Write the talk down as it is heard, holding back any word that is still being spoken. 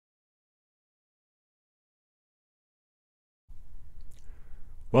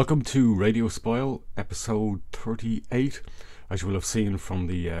Welcome to Radio Espial, episode 38. As you will have seen from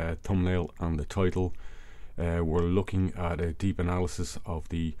the thumbnail and the title, we're looking at a deep analysis of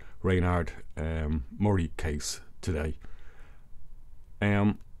the Raonaid Murray case today.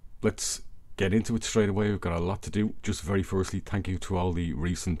 Let's get into it straight away. We've got a lot to do. Just very firstly, thank you to all the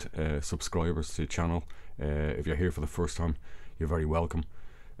recent subscribers to the channel. If you're here for the first time, you're very welcome.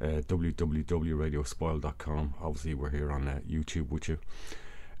 www.radioespial.com. Obviously we're here on YouTube with you.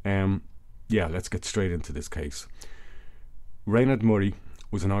 Yeah, let's get straight into this case. Raonaid Murray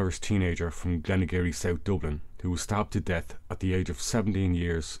was an Irish teenager from Glenageary, South Dublin, who was stabbed to death at the age of 17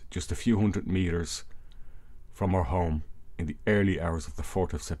 years, just a few hundred metres from her home in the early hours of the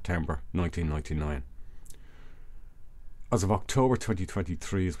 4th of September 1999. As of October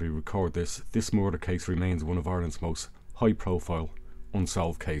 2023, as we record this murder case remains one of Ireland's most high-profile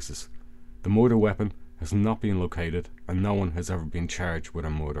unsolved cases. The murder weapon has not been located and no one has ever been charged with a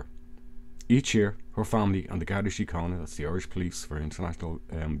murder. Each year, her family and the Garda Síochána, that's the Irish police for international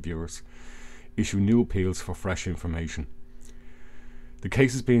viewers, issue new appeals for fresh information. The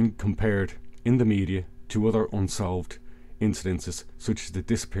case is being compared in the media to other unsolved incidences, such as the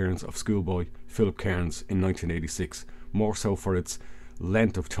disappearance of schoolboy Philip Cairns in 1986, more so for its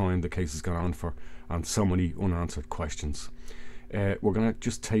length of time the case has gone on for and so many unanswered questions. We're going to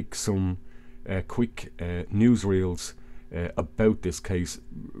just take some quick newsreels about this case,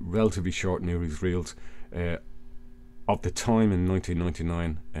 relatively short newsreels of the time in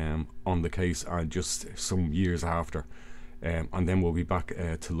 1999 on the case and just some years after, and then we'll be back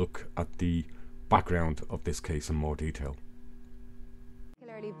to look at the background of this case in more detail.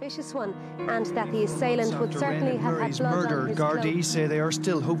 Vicious one, and that the assailant would certainly have had blood murder. on his Gardaí say they are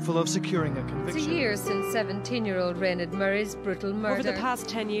still hopeful of securing a conviction. It's a year since 17-year-old Raonaid Murray's brutal murder. Over the past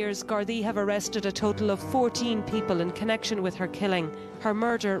 10 years, Gardaí have arrested a total of 14 people in connection with her killing. Her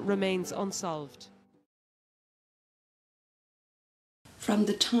murder remains unsolved. From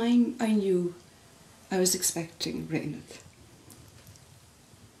the time I knew I was expecting Raonaid,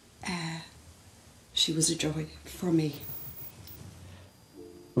 she was a joy for me.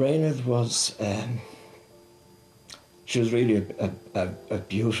 Raonaid was, she was really a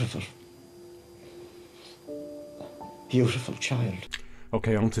beautiful child.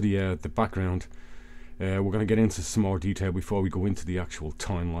 Okay, on to the background. We're going to get into some more detail before we go into the actual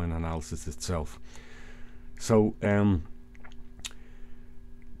timeline analysis itself. So, the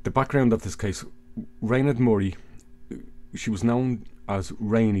background of this case, Raonaid Murray, she was known as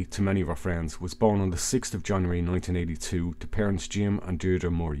Rainy to many of her friends, was born on the 6th of January 1982 to parents Jim and Deirdre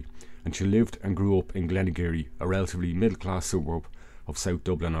Murray, and she lived and grew up in Glenageary, a relatively middle-class suburb of South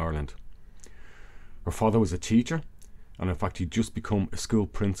Dublin, Ireland. Her father was a teacher, and in fact he'd just become a school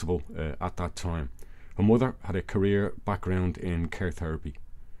principal at that time. Her mother had a career background in care therapy.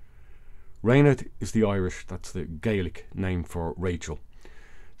 Raonaid is the Irish, that's the Gaelic name for Rachel.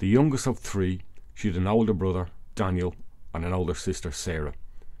 The youngest of three, she had an older brother, Daniel, and an older sister, Sarah.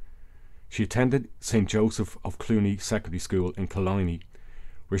 She attended St. Joseph of Cluny Secondary School in Killiney,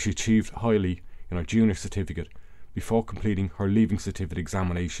 where she achieved highly in her junior certificate before completing her leaving certificate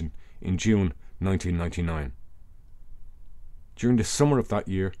examination in June 1999. During the summer of that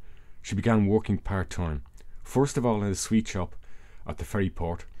year, she began working part-time, first of all in a sweet shop at the ferry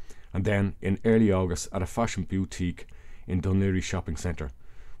port, and then in early August at a fashion boutique in Glenageary shopping centre,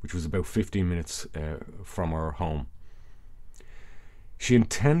 which was about 15 minutes from her home. She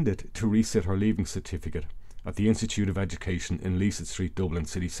intended to resit her leaving certificate at the Institute of Education in Leaset Street, Dublin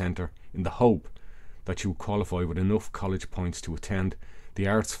city centre, in the hope that she would qualify with enough college points to attend the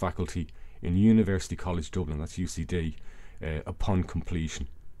arts faculty in University College Dublin, that's UCD, upon completion.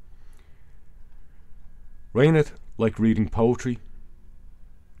 Raonaid liked reading poetry,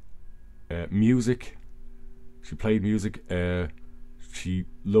 music. She played music. She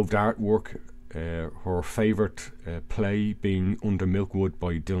loved artwork. Her favourite play being Under Milkwood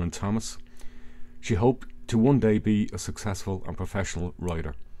by Dylan Thomas. She hoped to one day be a successful and professional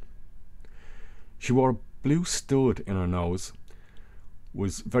writer. She wore a blue stud in her nose,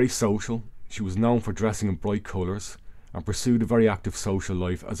 was very social. She was known for dressing in bright colours and pursued a very active social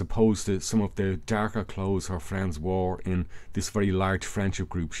life, as opposed to some of the darker clothes her friends wore in this very large friendship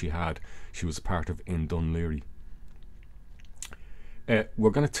group she was part of in Glenageary.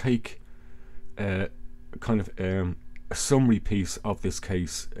 We're going to take a summary piece of this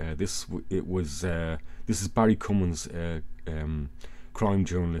case. This is Barry Cummins, crime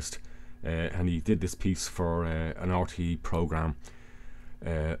journalist, and he did this piece for an RTE programme.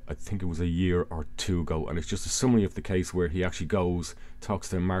 I think it was a year or two ago, and it's just a summary of the case where he actually talks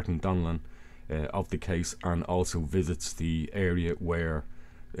to Martin Donlan of the case, and also visits the area where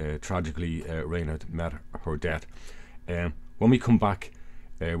tragically, Raonaid met her death. When we come back,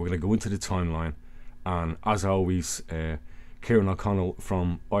 we're going to go into the timeline, and as always, Kieran O'Connell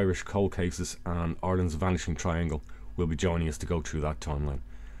from Irish Cold Cases and Ireland's Vanishing Triangle will be joining us to go through that timeline.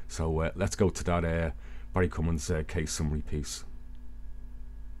 So let's go to that Barry Cummins case summary piece.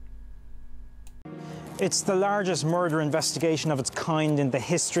 It's the largest murder investigation of its kind in the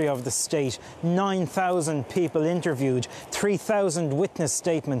history of the state. 9,000 people interviewed, 3,000 witness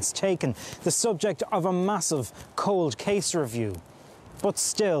statements taken, the subject of a massive cold case review. But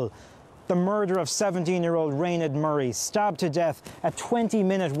still, the murder of 17-year-old Raonaid Murray, stabbed to death a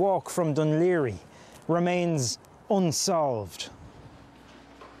 20-minute walk from Glenageary, remains unsolved.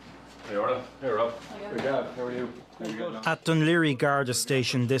 Hey, Orla. Hey, Rob. Hey, Gab. How are you? At Glenageary Garda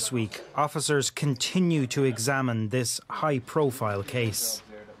Station this week, officers continue to examine this high-profile case.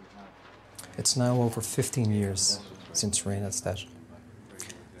 It's now over 15 years since Raonaid's death.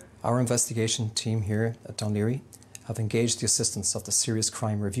 Our investigation team here at Glenageary have engaged the assistance of the Serious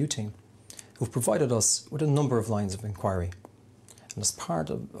Crime Review team, who've provided us with a number of lines of inquiry. And as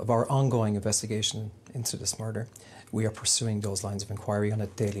part of our ongoing investigation into this murder, we are pursuing those lines of inquiry on a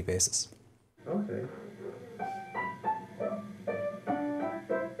daily basis. Okay.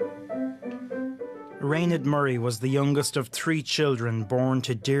 Raonaid Murray was the youngest of 3 children born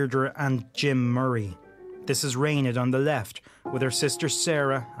to Deirdre and Jim Murray. This is Raonaid on the left, with her sister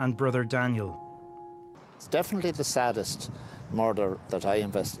Sarah and brother Daniel. It's definitely the saddest murder that I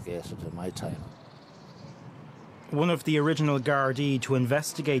investigated in my time. One of the original Gardaí to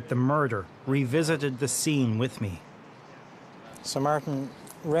investigate the murder revisited the scene with me. So Martin,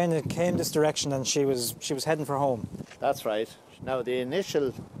 Raonaid came this direction and she was heading for home. That's right. Now the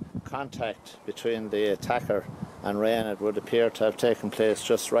initial contact between the attacker and Raonaid would appear to have taken place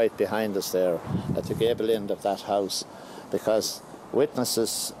just right behind us there at the gable end of that house, because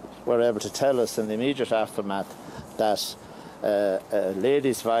witnesses were able to tell us in the immediate aftermath that a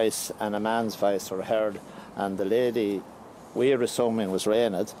lady's voice and a man's voice were heard, and the lady, we are assuming was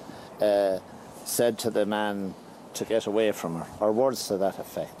Raonaid, said to the man to get away from her, or words to that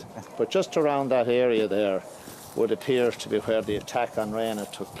effect. But just around that area there would appear to be where the attack on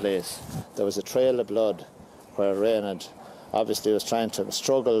Raonaid took place. There was a trail of blood where Raonaid obviously was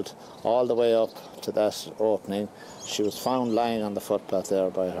struggled all the way up to that opening. She was found lying on the footpath there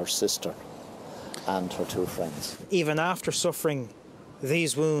by her sister and her 2 friends. Even after suffering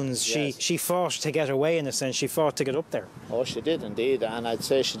these wounds, yes, she fought to get away, in a sense. She fought to get up there. Oh, she did indeed, and I'd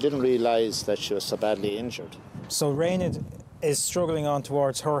say she didn't realise that she was so badly injured. So Raonaid is struggling on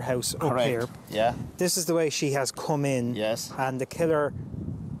towards her house up here. Yeah. This is the way she has come in. Yes. And the killer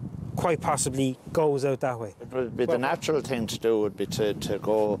quite possibly goes out that way. It would be the natural thing to do would be to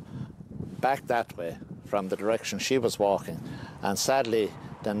go back that way from the direction she was walking, and sadly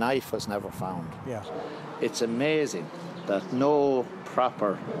the knife was never found. Yeah. It's amazing that no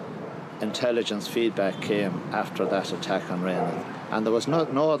proper intelligence feedback came after that attack on Raonaid, and there was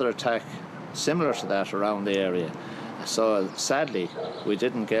no other attack similar to that around the area. So sadly we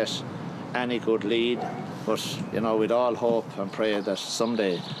didn't get any good lead, but you know, we'd all hope and pray that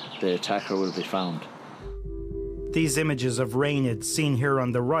someday the attacker will be found. These images of Raonaid, seen here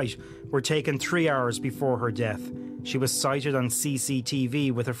on the right, were taken 3 hours before her death. She was sighted on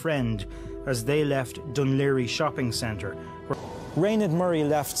CCTV with a friend as they left Glenageary Shopping Centre. Raonaid Murray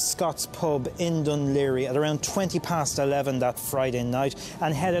left Scott's pub in Glenageary at around 11:20 that Friday night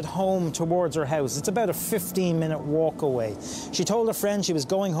and headed home towards her house. It's about a 15-minute walk away. She told a friend she was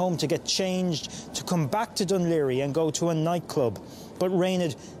going home to get changed, to come back to Glenageary and go to a nightclub. But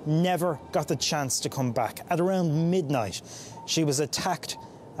Raonaid never got the chance to come back. At around midnight, she was attacked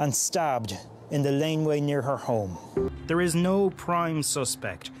and stabbed in the laneway near her home. There is no prime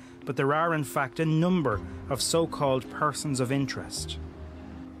suspect, but there are in fact a number of so-called persons of interest.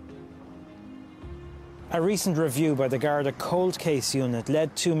 A recent review by the Garda Cold Case Unit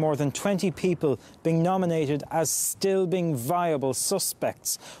led to more than 20 people being nominated as still being viable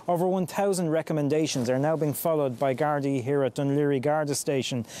suspects. Over 1,000 recommendations are now being followed by Gardaí here at Glenageary Garda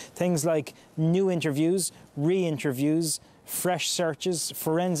Station. Things like new interviews, re-interviews, fresh searches,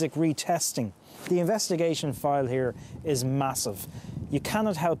 forensic retesting. The investigation file here is massive. You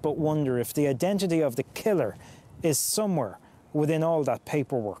cannot help but wonder if the identity of the killer is somewhere within all that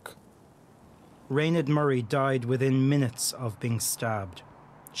paperwork. Raonaid Murray died within minutes of being stabbed.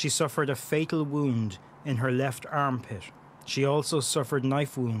 She suffered a fatal wound in her left armpit. She also suffered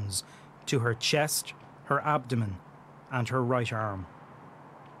knife wounds to her chest, her abdomen, and her right arm.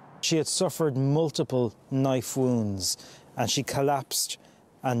 She had suffered multiple knife wounds, and she collapsed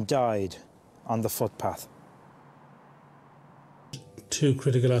and died on the footpath. two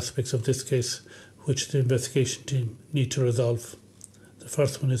critical aspects of this case which the investigation team need to resolve. The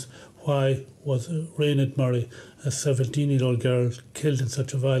first one is, why was Raonaid Murray, a 17-year-old girl, killed in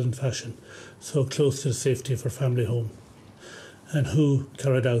such a violent fashion, so close to the safety of her family home? And who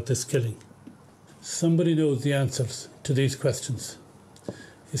carried out this killing? Somebody knows the answers to these questions.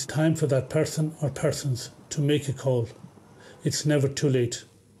 It's time for that person or persons to make a call. It's never too late.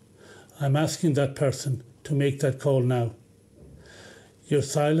 I'm asking that person to make that call now. Your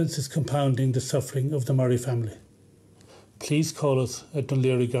silence is compounding the suffering of the Murray family. Please call us at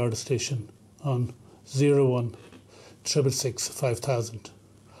Glenageary Garda Station on 01 666 5000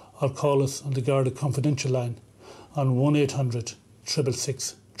 or call us on the Garda Confidential line on 1800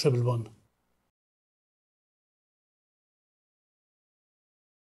 666 111.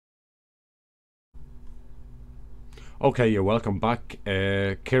 Okay, you're welcome back.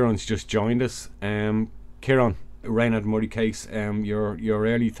 Kieran's just joined us. Kieran, Raonaid Murray case, your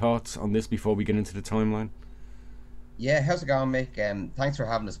early thoughts on this before we get into the timeline? Yeah, how's it going, Mick? Thanks for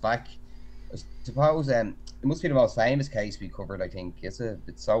having us back. I suppose it must be the most famous case we covered, I think. It's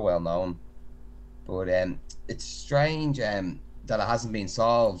so well known. But it's strange that it hasn't been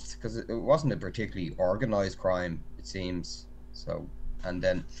solved, because it wasn't a particularly organised crime, it seems. So, and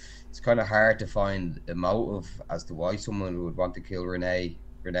then it's kind of hard to find a motive as to why someone would want to kill Raonaid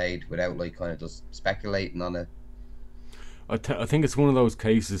without like kind of just speculating on it. I think it's one of those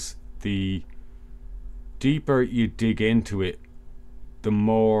cases, the deeper you dig into it, the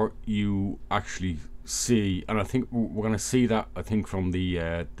more you actually see, and I think we're going to see that, I think, from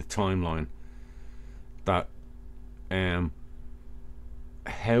the timeline, that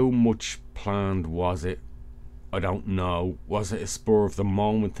how much planned was it? I don't know. Was it a spur of the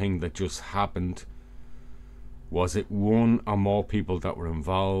moment thing that just happened? Was it one or more people that were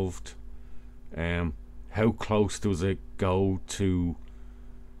involved? How close does it go to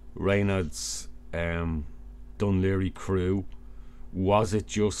Raonaid's Dunleary crew? Was it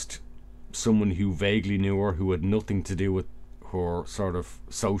just someone who vaguely knew her, who had nothing to do with her sort of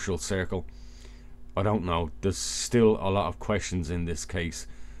social circle? I don't know. There's still a lot of questions in this case,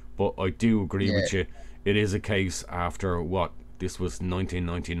 but I do agree with you. It is a case after what? This was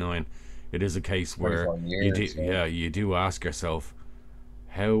 1999. It is a case where you do ask yourself,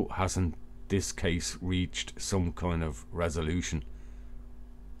 how hasn't this case reached some kind of resolution?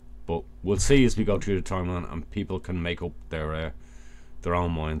 But we'll see as we go through the timeline, and people can make up their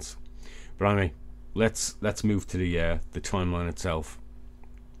own minds. But anyway, let's move to the timeline itself.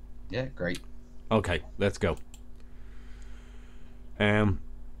 Yeah, great. Okay, let's go. We're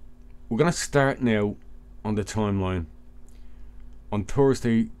gonna start now on the timeline on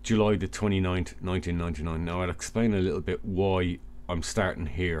Thursday, July the 29th, 1999. Now I'll explain a little bit why I'm starting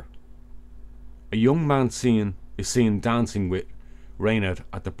here. A young man is seen dancing with Raonaid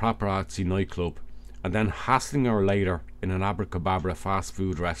at the Paparazzi nightclub, and then hassling her later in an Abracadabra fast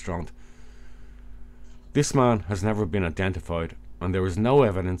food restaurant. This man has never been identified, and there is no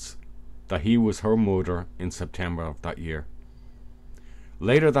evidence that he was her murderer in September of that year.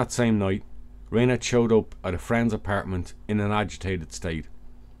 Later that same night, Raonaid showed up at a friend's apartment in an agitated state.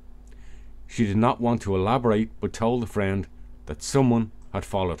 She did not want to elaborate, but told a friend that someone had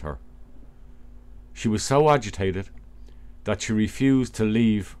followed her. She was so agitated that she refused to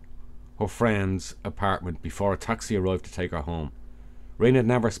leave her friend's apartment before a taxi arrived to take her home. Raonaid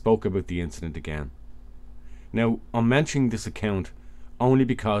never spoke about the incident again. Now, I'm mentioning this account only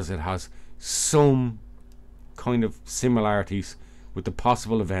because it has some kind of similarities with the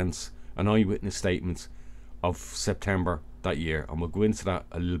possible events and eyewitness statements of September that year, and we'll go into that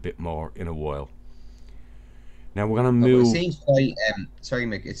a little bit more in a while. Now we're going to move. It seems quite, sorry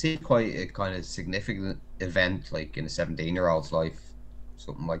Mick, it seems quite a kind of significant event, like in a 17-year-old's life,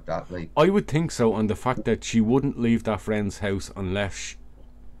 something like that. Like, I would think so, and the fact that she wouldn't leave that friend's house unless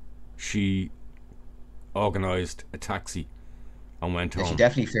she organised a taxi and went home. She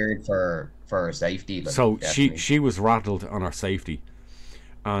definitely feared for her safety. Like, so definitely. she was rattled on her safety,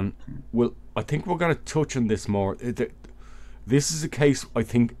 and I think we're going to touch on this more. This is a case, I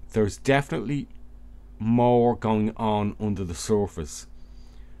think there's definitely more going on under the surface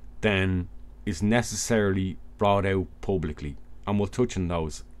than is necessarily brought out publicly, and we'll touch on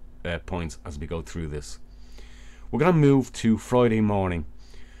those points as we go through this. We're going to move to Friday morning,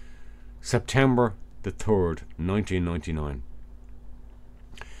 September the 3rd, 1999.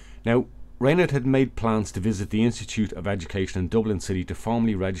 Now, Raonaid had made plans to visit the Institute of Education in Dublin City to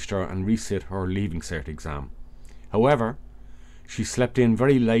formally register and resit her Leaving Cert exam. However, she slept in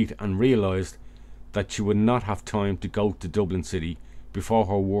very late and realised that she would not have time to go to Dublin City before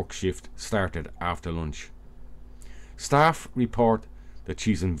her work shift started after lunch. Staff report that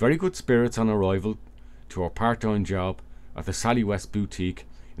she's in very good spirits on arrival to her part-time job at the Sally West boutique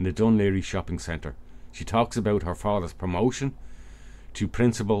in the Dún Laoghaire shopping centre. She talks about her father's promotion to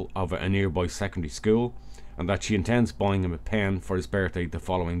principal of a nearby secondary school, and that she intends buying him a pen for his birthday the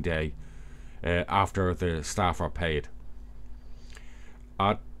following day after the staff are paid.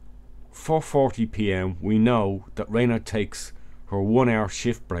 At 4:40 p.m. we know that Raonaid takes her 1-hour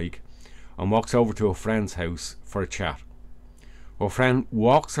shift break and walks over to a friend's house for a chat. Her friend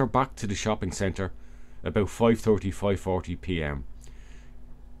walks her back to the shopping centre about 5:40 p.m.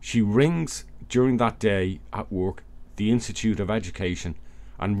 She rings during that day at work the Institute of Education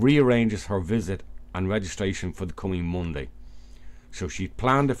and rearranges her visit and registration for the coming Monday. So she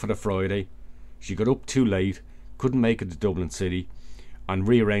planned it for the Friday, she got up too late, couldn't make it to Dublin City, and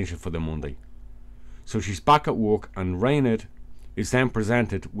rearranged it for the Monday. So she's back at work, and Raonaid is then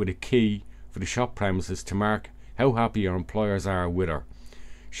presented with a key for the shop premises to mark how happy her employers are with her.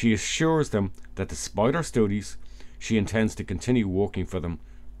 She assures them that despite her studies, she intends to continue working for them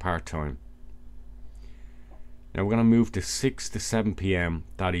part-time. Now we're going to move to 6 to 7 p.m.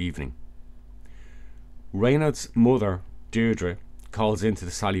 that evening. Raonaid's mother, Deirdre, calls into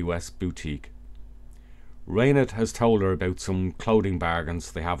the Sally West boutique. Raonaid has told her about some clothing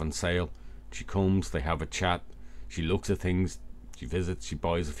bargains they have on sale. She comes, they have a chat, she looks at things, she visits, she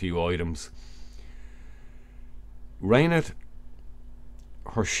buys a few items. Raonaid,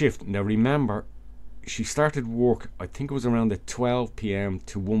 her shift, now remember, she started work, I think it was around the 12 p.m.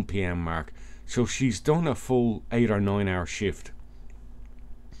 to 1 p.m. mark, so she's done a full 8 or 9 hour shift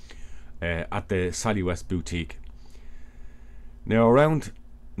at the Sally West boutique. Now around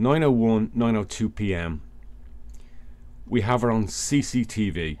 9:01, 9:02 p.m. we have her on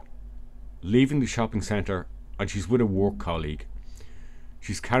CCTV leaving the shopping centre, and she's with a work colleague.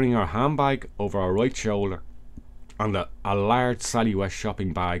 She's carrying her handbag over her right shoulder and a large Sally West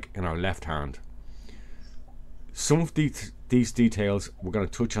shopping bag in her left hand. Some of these details we're going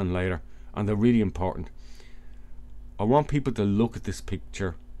to touch on later, and they're really important. I want people to look at this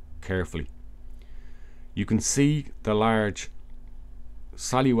picture carefully. You can see the large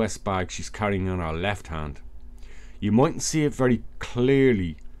Sally West bag she's carrying on her left hand. You mightn't see it very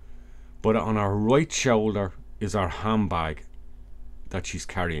clearly, but on her right shoulder is her handbag that she's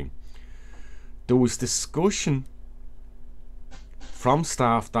carrying. There was discussion from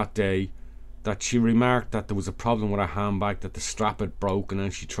staff that day that she remarked that there was a problem with her handbag, that the strap had broken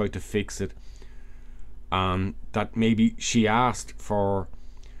and she tried to fix it, and that maybe she asked for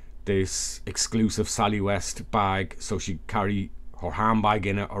this exclusive Sally West bag so she'd carry her handbag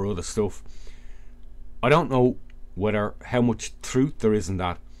in it or other stuff. I don't know how much truth there is in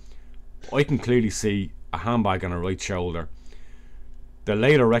that. I can clearly see a handbag on her right shoulder. The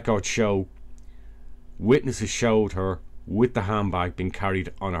later records show witnesses showed her with the handbag being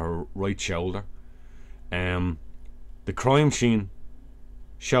carried on her right shoulder. The crime scene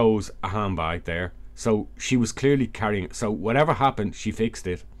shows a handbag there, so she was clearly carrying it. So whatever happened, she fixed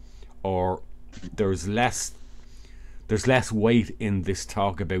it, or there's less weight in this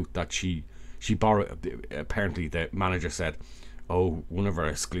talk about that she borrowed. Apparently the manager said, oh, one of her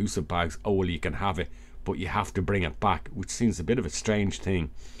exclusive bags, oh well, you can have it, but you have to bring it back, which seems a bit of a strange thing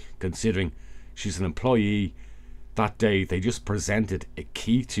considering she's an employee. That day they just presented a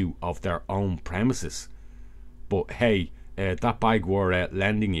key of their own premises. But hey, that bag we're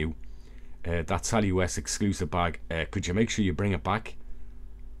lending you, that Sally West exclusive bag, could you make sure you bring it back?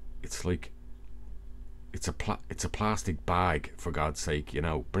 It's like, it's a plastic bag, for God's sake, you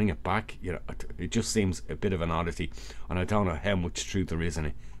know, bring it back. You know, it just seems a bit of an oddity, and I don't know how much truth there is in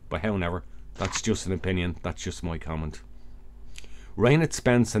it. But however, that's just an opinion, that's just my comment. Raonaid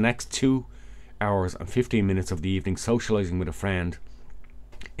spends the next 2 hours and 15 minutes of the evening socialising with a friend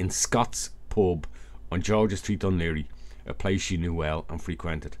in Scott's pub on Georgia Street, Dún Laoghaire, a place she knew well and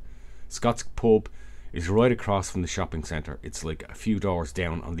frequented. Scott's pub is right across from the shopping centre. It's like a few doors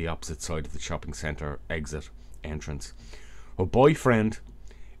down on the opposite side of the shopping centre entrance. Her boyfriend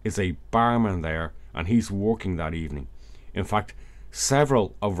is a barman there, and he's working that evening. In fact,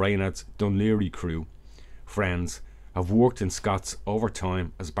 several of Raonaid's Dún Laoghaire crew friends have worked in Scott's over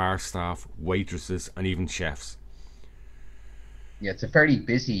time as bar staff, waitresses, and even chefs. Yeah, it's a very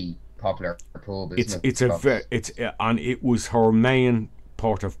busy, popular pub, isn't it? And it was her main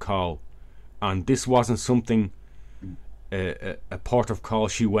port of call, and this wasn't something a port of call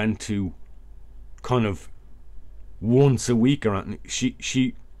she went to kind of once a week or anything.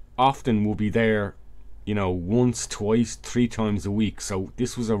 She often will be there, you know, once, twice, 3 times a week. So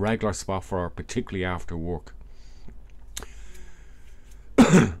this was a regular spot for her, particularly after work.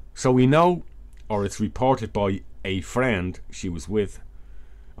 So we know, or it's reported by a friend she was with,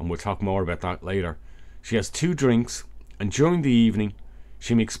 and we'll talk more about that later. She has 2 drinks, and during the evening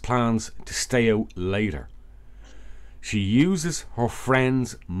she makes plans to stay out later. She uses her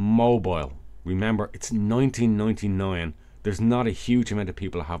friend's mobile. Remember, it's 1999. There's not a huge amount of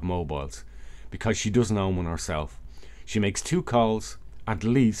people who have mobiles, because she doesn't own one herself. She makes 2 calls at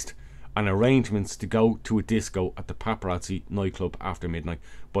least, and arrangements to go to a disco at the Paparazzi nightclub after midnight.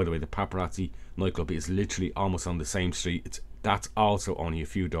 By the way, the Paparazzi nightclub is literally almost on the same street. That's also only a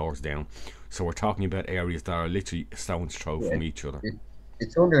few doors down. So we're talking about areas that are literally a stone's throw from each other.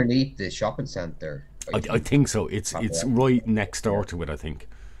 It's underneath the shopping centre. I think so. It's right next door to it, I think.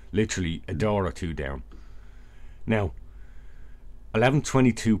 Literally a door or 2 down. Now,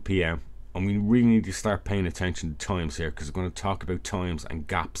 11:22 p.m. and we really need to start paying attention to times here, because we're going to talk about times and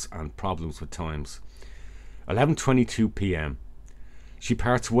gaps and problems with times. 11:22 p.m. She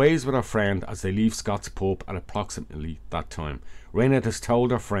parts ways with her friend as they leave Scott's pub at approximately that time. Raonaid has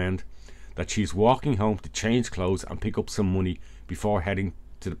told her friend that she's walking home to change clothes and pick up some money before heading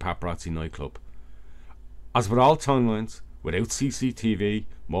to the Paparazzi nightclub. As with all timelines, without CCTV,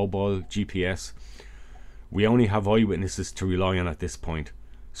 mobile, GPS, we only have eyewitnesses to rely on at this point.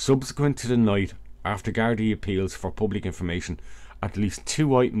 Subsequent to the night, after Gardaí appeals for public information, at least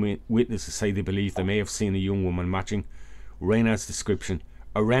 2 eyewitnesses say they believe they may have seen a young woman matching Raonaid's description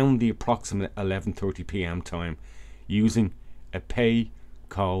around the approximate 11:30 p.m. time, using a pay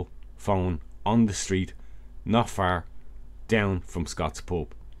call phone on the street not far down from Scott's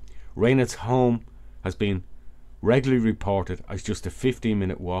pub. Raonaid's home has been regularly reported as just a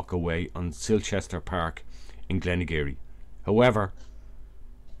 15-minute walk away on Silchester Park in Glenageary. However,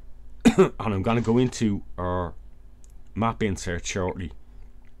 and I'm going to go into our map insert shortly,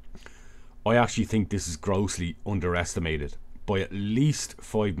 I actually think this is grossly underestimated by at least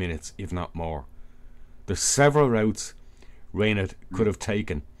 5 minutes, if not more. There's several routes Raonaid could have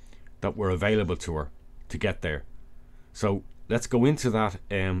taken that were available to her to get there. So let's go into that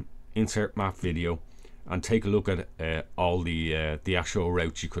insert map video and take a look at all the actual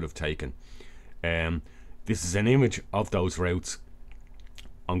routes she could have taken. This is an image of those routes.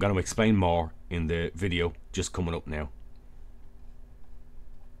 I'm going to explain more in the video just coming up now.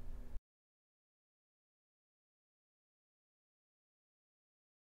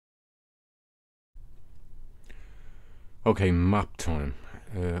 Okay, map time.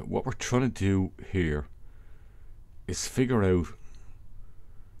 What we're trying to do here is figure out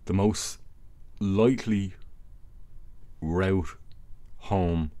the most likely route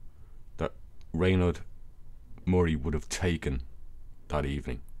home that Raonaid Murray would have taken that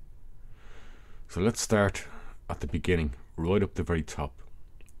evening. So let's start at the beginning, right up the very top.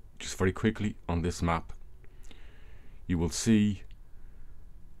 Just very quickly on this map, you will see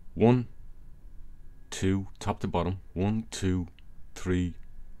 1, 2, top to bottom, 1, 2, 3,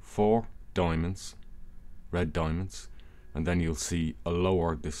 4 diamonds, red diamonds, and then you'll see a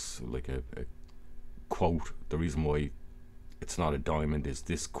lower, this like a quote. The reason why it's not a diamond is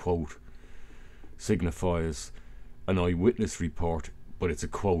this quote signifies an eyewitness report, but it's a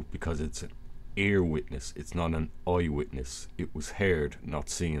quote because it's an ear witness, it's not an eyewitness. It was heard, not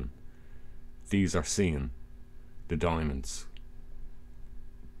seen. These are seen, the diamonds,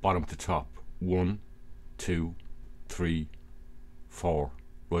 bottom to top, 1, 2, 3, 4,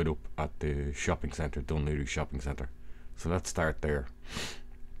 right up at the shopping centre, Dunleary shopping centre. So let's start there.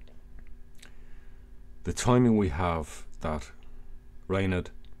 The timing we have that Raonaid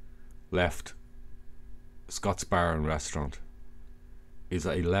left Scott's Bar and Restaurant is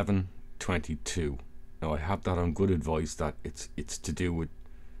at 11:22. Now I have that on good advice that it's to do with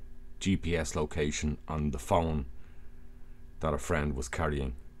GPS location on the phone that a friend was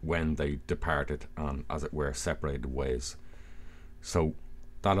carrying when they departed and, as it were, separated ways. So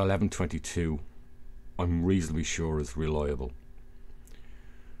that 11:22 I'm reasonably sure is reliable.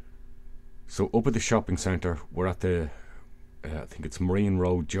 So up at the shopping centre, we're at the I think it's Marine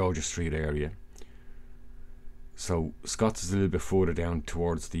Road, Georgia Street area. So Scott's is a little bit further down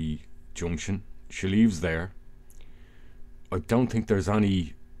towards the junction. She leaves there. I don't think there's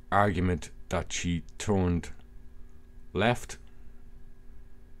any argument that she turned left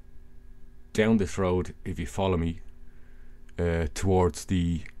down this road, if you follow me, towards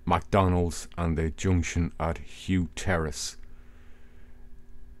the McDonald's and the junction at Hugh Terrace.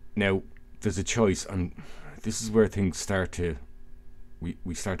 Now there's a choice, and this is where things start to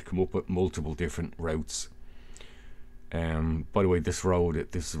we start to come up with multiple different routes. By the way, this road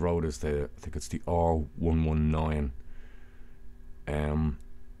is the, I think it's the R119.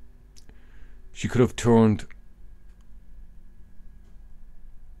 She could have turned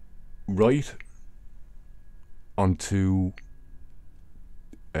right onto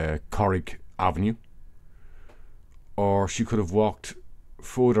Corrick Avenue, or she could have walked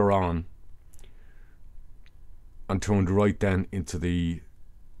further on and turned right then into the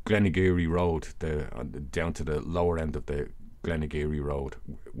Glenageary Road, down to the lower end of the Glenageary Road,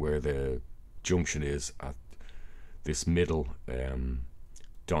 where the junction is at this middle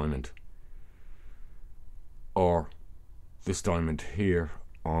diamond, or this diamond here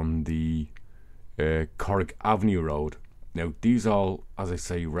on the Corrick Avenue Road. Now these all, as I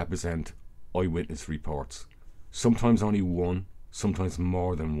say, represent eyewitness reports, sometimes only one, sometimes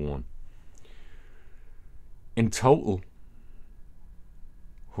more than one. In total,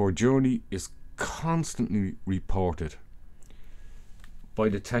 her journey is constantly reported by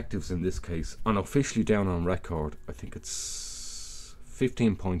detectives in this case, and officially down on record, I think it's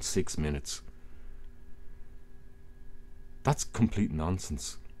 15.6 minutes. That's complete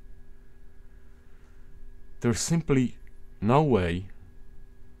nonsense. There's simply no way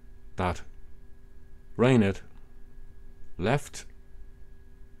that Raonaid left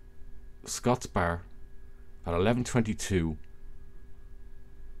Scott's Bar at 11:22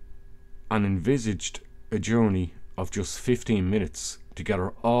 and envisaged a journey of just 15 minutes to get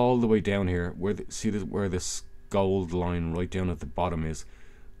her all the way down here. Where this gold line right down at the bottom is?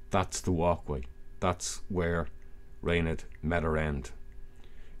 That's the walkway. That's where Raonaid met her end.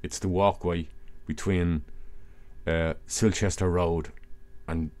 It's the walkway between Silchester Road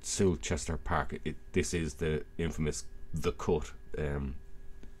and Silchester Park. This is the infamous The Cut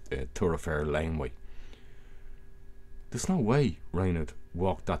thoroughfare laneway. There's no way Raonaid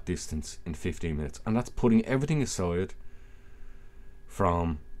walked that distance in 15 minutes, and that's putting everything aside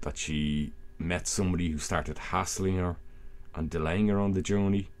from that she met somebody who started hassling her and delaying her on the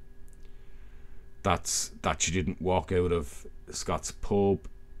journey, that she didn't walk out of Scott's pub,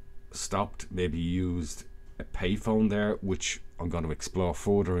 stopped, maybe used a payphone there, which I'm going to explore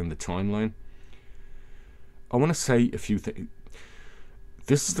further in the timeline. I want to say a few things.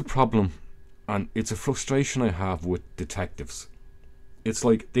 This is the problem, and it's a frustration I have with detectives. It's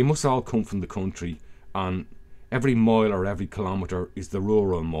like they must all come from the country, and every mile or every kilometre is the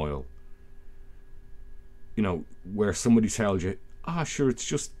rural mile. You know, where somebody tells you, sure, it's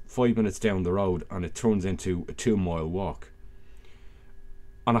just 5 minutes down the road, and it turns into a 2-mile walk.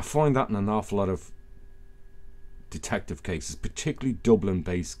 And I find that in an awful lot of detective cases, particularly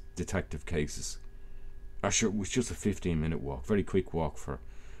Dublin-based detective cases. Sure, it was just a 15-minute walk, very quick walk for her.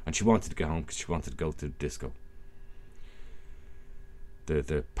 And she wanted to get home because she wanted to go to the disco.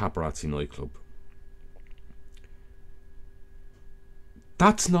 The paparazzi nightclub.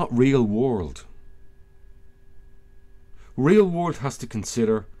 That's not real world. Real world has to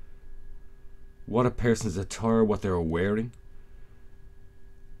consider what a person's attire, what they were wearing,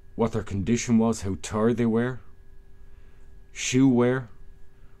 what their condition was, how tired they were, shoe wear,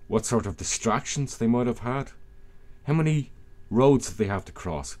 what sort of distractions they might have had, how many roads did they have to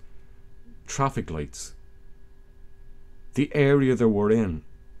cross, traffic lights, the area they were in.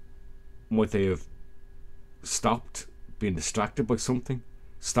 Might they have stopped, being distracted by something,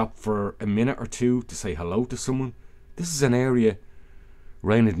 stopped for a minute or two to say hello to someone? This is an area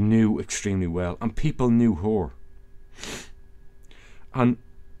Raonaid knew extremely well, and people knew her. And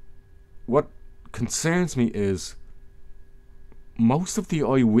what concerns me is most of the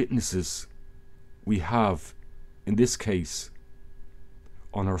eyewitnesses we have in this case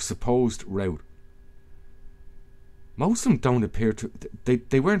on our supposed route, most of them don't appear to,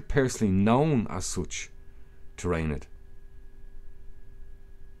 they weren't personally known as such to Raonaid.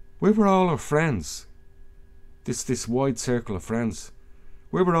 Where were all her friends? This wide circle of friends.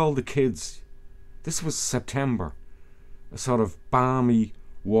 Where were all the kids? This was September, a sort of balmy,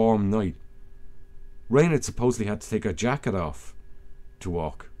 warm night. Raonaid supposedly had to take her jacket off to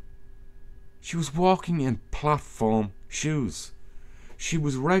walk. She was walking in platform shoes. She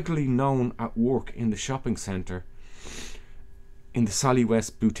was regularly known at work in the shopping centre, in the Sally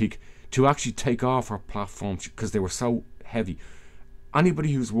West boutique, to actually take off her platforms because they were so heavy.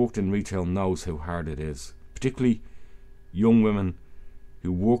 Anybody who's worked in retail knows how hard it is, particularly young women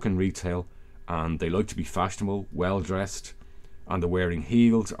who work in retail and they like to be fashionable, well dressed, and they're wearing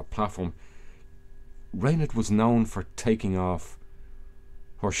heels or platform. Raonaid was known for taking off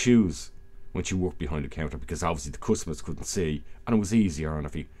her shoes when she worked behind the counter, because obviously the customers couldn't see and it was easier on her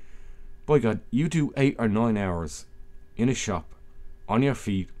feet. By God, you do 8 or 9 hours in a shop on your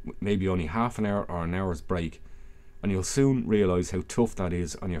feet, maybe only half an hour or an hour's break, and you'll soon realise how tough that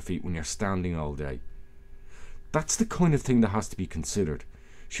is on your feet when you're standing all day. That's the kind of thing that has to be considered.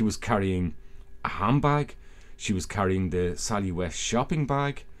 She was carrying a handbag, she was carrying the Sally West shopping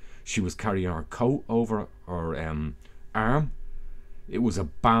bag, she was carrying her coat over her arm. It was a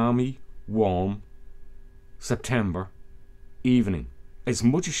balmy, warm September evening. As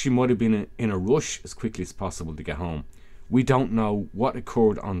much as she might have been in a rush as quickly as possible to get home, we don't know what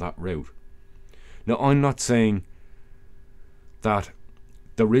occurred on that route. Now, I'm not saying that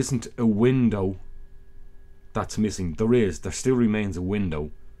there isn't a window that's missing. There is. There still remains a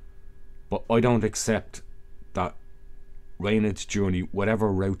window. But I don't accept that Raonaid's journey,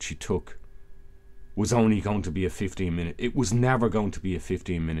 whatever route she took, was only going to be a 15-minute. It was never going to be a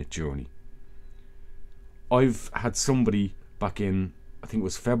 15-minute journey. I've had somebody back in, I think it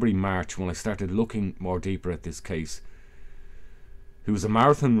was February, March, when I started looking more deeper at this case, who was a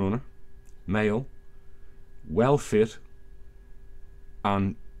marathon runner, male, well fit,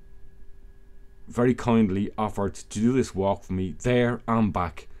 and very kindly offered to do this walk for me there and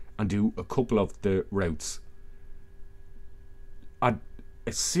back and do a couple of the routes at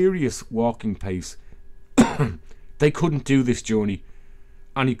a serious walking pace. They couldn't do this journey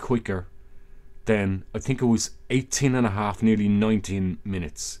any quicker than, I think it was 18 and a half, nearly 19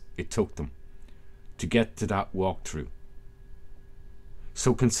 minutes it took them to get to that walkthrough.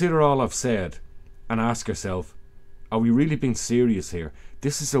 So consider all I've said and ask yourself, are we really being serious here?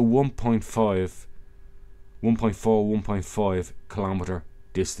 This is a 1.4, 1.5 kilometre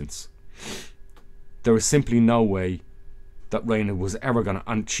distance. There is simply no way that Raonaid was ever going to,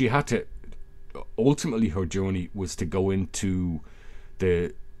 and she had to, ultimately her journey was to go into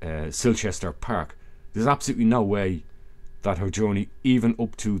the Silchester Park. There's absolutely no way that her journey, even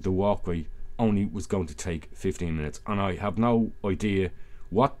up to the walkway, only was going to take 15 minutes. And I have no idea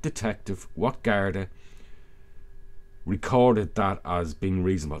what detective, what Garda recorded that as being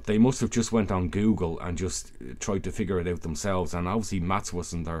reasonable. They must have just went on Google and just tried to figure it out themselves, and obviously maths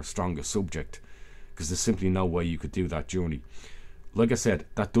wasn't their strongest subject, because there's simply no way you could do that journey. Like I said,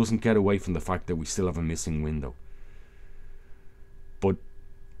 that doesn't get away from the fact that we still have a missing window. But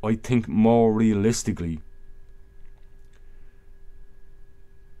I think more realistically,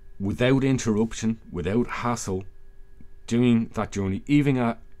 without interruption, without hassle, doing that journey, even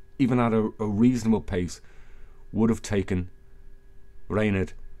at a reasonable pace, would have taken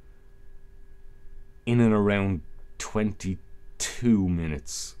Raonaid in and around 22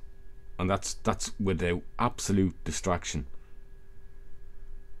 minutes, and that's without absolute distraction.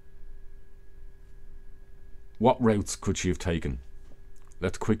 What routes could she have taken?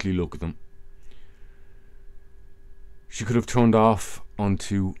 Let's quickly look at them. She could have turned off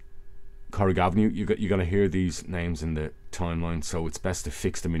onto Corrig Avenue. You're going to hear these names in the timeline, so it's best to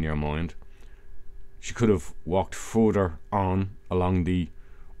fix them in your mind. She could have walked further on along the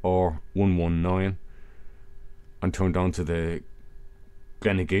R119 and turned onto the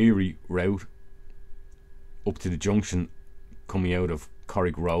Glenageary route up to the junction coming out of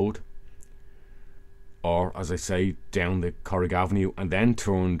Corrig Road, or, as I say, down the Corrig Avenue, and then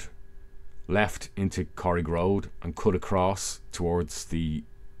turned left into Corrig Road and cut across towards the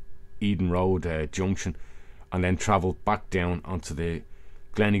Eden Road junction, and then travelled back down onto the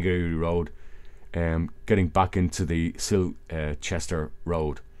Glenageary Road, getting back into the Silchester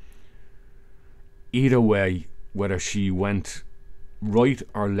Road. Either way, whether she went right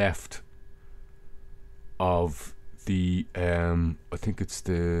or left of the I think it's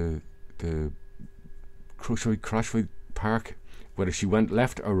the Crashway Park, whether she went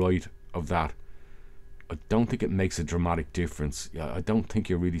left or right of that, I don't think it makes a dramatic difference. I don't think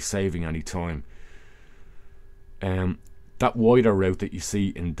you're really saving any time. That wider route that you see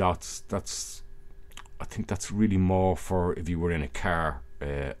in dots, I think that's really more for if you were in a car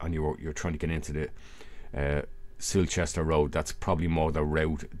and you're trying to get into the Silchester Road. That's probably more the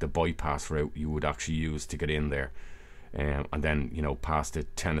route, the bypass route you would actually use to get in there, and then, you know, past the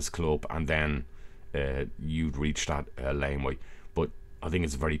tennis club, and then you'd reach that laneway. But I think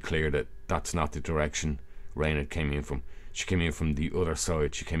it's very clear that that's not the direction Raonaid came in from. She came in from the other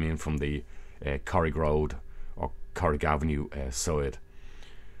side. She came in from the Corrig Road or Corrig Avenue side.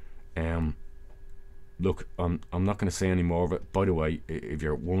 Look, I'm not going to say any more of it. By the way, if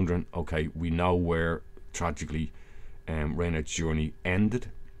you're wondering, okay, we know where tragically Raonaid's journey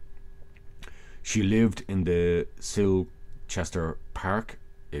ended. She lived in the Silchester Park.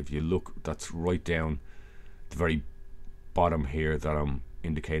 If you look, that's right down the very bottom here that I'm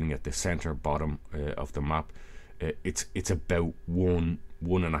indicating at the centre bottom of the map. It's about one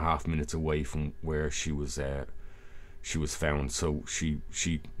and a half minutes away from where she was found. So she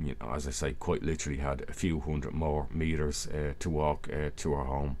you know, as I say, quite literally had a few hundred more meters to walk to her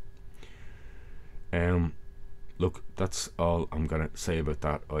home. Look, that's all I'm gonna say about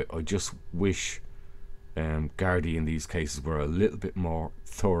that. I just wish Gardaí in these cases were a little bit more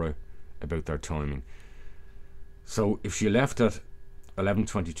thorough about their timing. So if she left at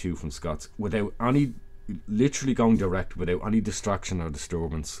 11:22 from Scots, without any, literally going direct, without any distraction or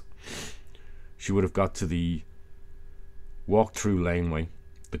disturbance. She would have got to the walk-through laneway,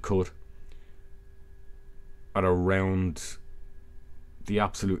 the cut, at around, the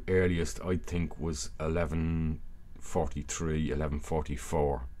absolute earliest I think was 11:43,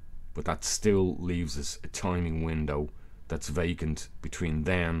 11:44, but that still leaves us a timing window that's vacant between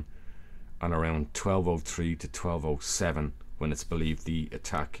then and around 12:03 to 12:07, when it's believed the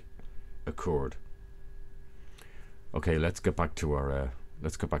attack occurred. Okay, let's get back to our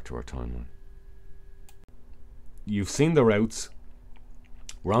timeline. You've seen the routes.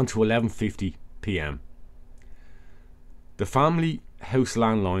 We're on to 11:50 p.m. The family house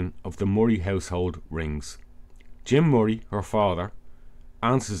landline of the Murray household rings. Jim Murray, her father,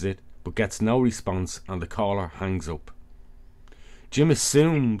 answers it but gets no response, and the caller hangs up. Jim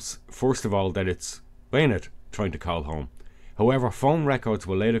assumes, first of all, that it's Raonaid trying to call home. However, phone records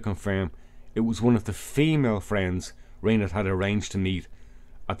will later confirm it was one of the female friends Raonaid had arranged to meet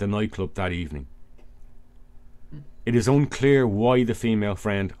at the nightclub that evening. It is unclear why the female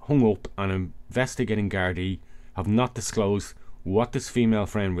friend hung up, and investigating Gardaí have not disclosed what this female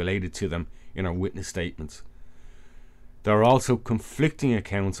friend related to them in her witness statements. There are also conflicting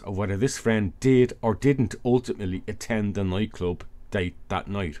accounts of whether this friend did or didn't ultimately attend the nightclub date that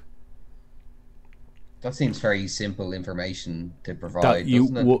night. That seems very simple information to provide, that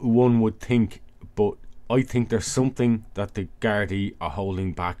doesn't it? One would think, but I think there's something that the Gardaí are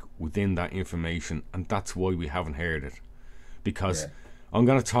holding back within that information, and that's why we haven't heard it. Because I'm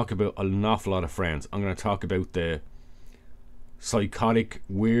going to talk about an awful lot of friends. I'm going to talk about the psychotic,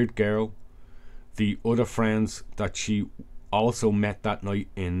 weird girl, the other friends that she also met that night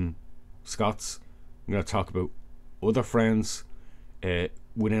in Scots. I'm going to talk about other friends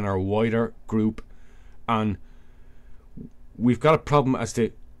within our wider group, and we've got a problem as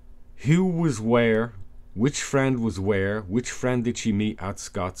to who was where, which friend was where, which friend did she meet at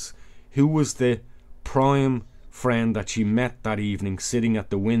Scots, who was the prime friend that she met that evening sitting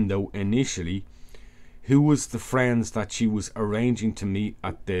at the window initially, who was the friends that she was arranging to meet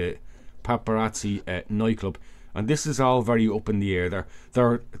at the paparazzi nightclub. And this is all very up in the air.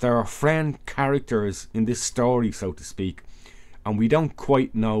 There are friend characters in this story, so to speak, and we don't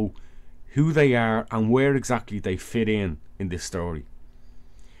quite know who they are and where exactly they fit in this story.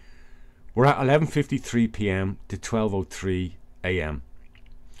 We're at 11:53 p.m. to 12:03 a.m.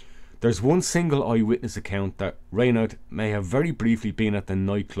 There's one single eyewitness account that Raonaid may have very briefly been at the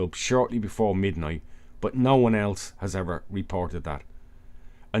nightclub shortly before midnight, but no one else has ever reported that.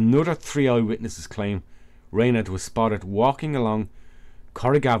 Another 3 eyewitnesses claim Raonaid was spotted walking along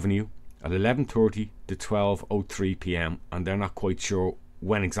Corrig Avenue at 11:30 to 12:03 p.m, and they're not quite sure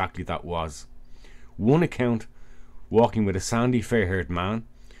when exactly that was. One account walking with a sandy, fair-haired man.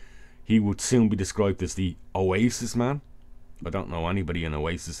 He would soon be described as the Oasis man. I don't know anybody in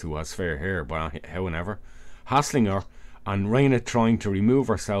Oasis who has fair hair, but however, hassling her and Raonaid trying to remove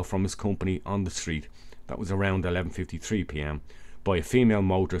herself from his company on the street. That was around 11:53 p.m. by a female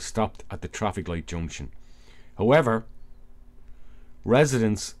motorist stopped at the traffic light junction. However,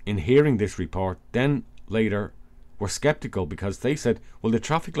 residents, in hearing this report, then later were sceptical, because they said, well, the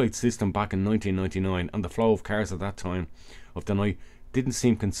traffic light system back in 1999 and the flow of cars at that time of the night didn't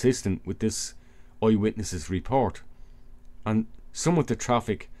seem consistent with this eyewitness's report, and some of the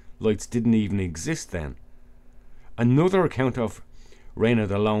traffic lights didn't even exist then. Another account of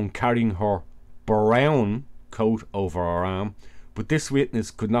Raonaid alone carrying her brown coat over her arm, but this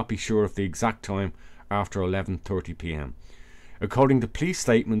witness could not be sure of the exact time after 11:30 p.m. According to police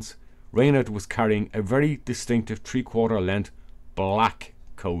statements, Raonaid was carrying a very distinctive 3/4 length black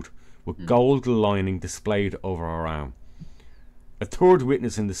coat with gold lining displayed over her arm. A third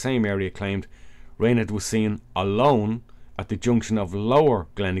witness in the same area claimed Raonaid was seen alone at the junction of Lower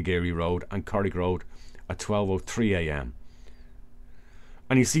Glenageary Road and Corrig Road at 12:03 a.m.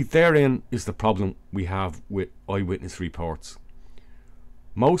 And you see, therein is the problem we have with eyewitness reports.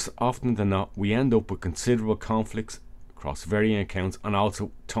 Most often than not, we end up with considerable conflicts across varying accounts, and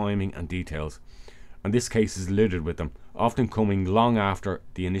also timing and details. And this case is littered with them, often coming long after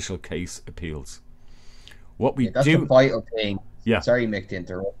the initial case appeals. What we that's do... the vital thing. Yeah. Sorry, Mick, to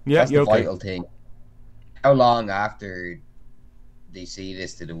interrupt. Yeah, that's the you're okay. vital thing. How long after they see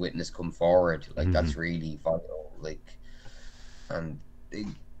this did the witness come forward? Like, that's really vital. Like, and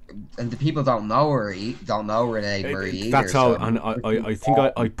the people don't know her, don't know Raonaid Murray either. That's all, so. and I think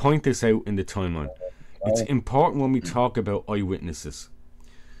I point this out in the timeline. It's important when we talk about eyewitnesses.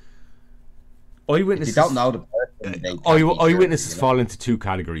 Eyewitnesses, if you don't know the person, eyewitnesses fall into 2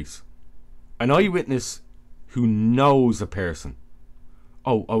 categories. An eyewitness who knows a person,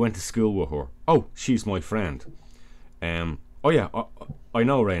 Oh, I went to school with her. Oh, she's my friend. Oh yeah, I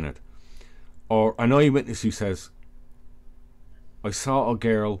know Raonaid. Or an eyewitness who says, I saw a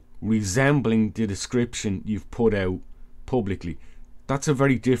girl resembling the description you've put out publicly. That's a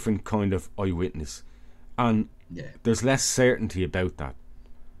very different kind of eyewitness, and there's less certainty about that.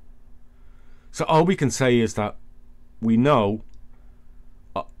 So all we can say is that we know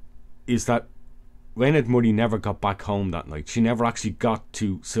is that Raonaid Murray never got back home that night. She never actually got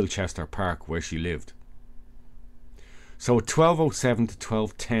to Silchester Park where she lived. So at 12:07 to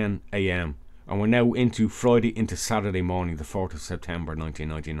 12:10 a.m, and we're now into Friday into Saturday morning, the 4th of September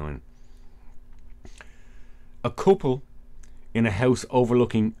 1999. A couple in a house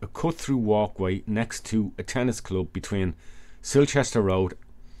overlooking a cut-through walkway next to a tennis club between Silchester Road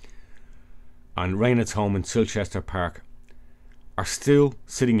and Raonaid's home in Silchester Park are still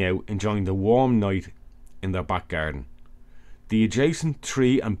sitting out enjoying the warm night in their back garden. The adjacent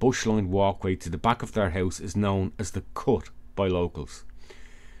tree and bush-lined walkway to the back of their house is known as the Cut by locals.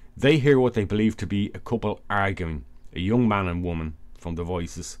 They hear what they believe to be a couple arguing, a young man and woman, from the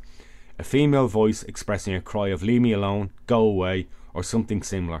voices, a female voice expressing a cry of "leave me alone," "go away," or something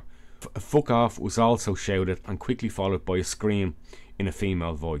similar. A "fuck off" was also shouted and quickly followed by a scream in a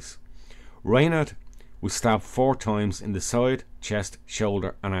female voice. Raonaid was stabbed 4 times in the side, chest,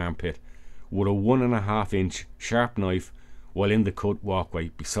 shoulder and armpit with a 1.5-inch sharp knife while in the cut walkway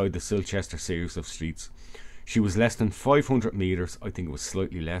beside the Silchester series of streets. She was less than 500 metres, I think it was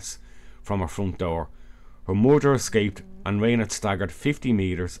slightly less, from her front door. Her murderer escaped and Raonaid staggered 50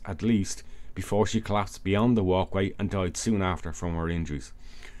 metres at least before she collapsed beyond the walkway and died soon after from her injuries.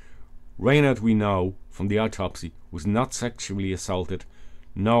 Raonaid, we know from the autopsy, was not sexually assaulted,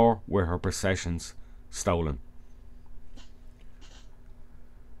 nor were her possessions stolen.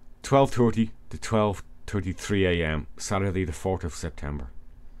 12:30 to 12:33 a.m, Saturday the 4th of September.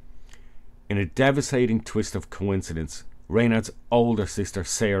 In a devastating twist of coincidence, Raonaid's older sister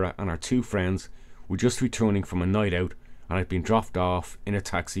Sarah and her 2 friends were just returning from a night out and had been dropped off in a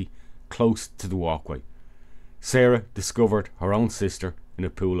taxi close to the walkway. Sarah discovered her own sister in a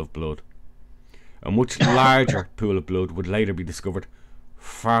pool of blood. A much larger pool of blood would later be discovered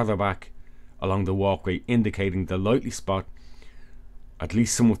farther back along the walkway, indicating the likely spot at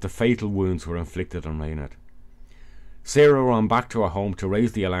least some of the fatal wounds were inflicted on Raonaid. Sarah ran back to her home to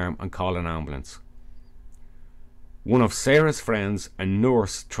raise the alarm and call an ambulance. One of Sarah's friends, a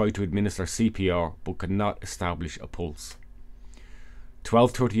nurse, tried to administer CPR but could not establish a pulse.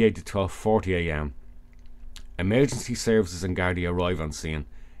 12:38 to 12:40 a.m. Emergency services and Gardaí arrive on scene.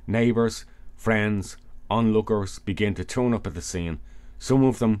 Neighbours, friends, onlookers begin to turn up at the scene, some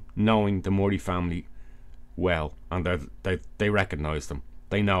of them knowing the Murray family well, and they recognise them.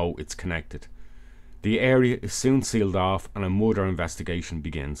 They know it's connected. The area is soon sealed off and a murder investigation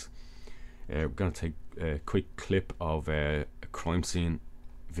begins. We're going to take a quick clip of a crime scene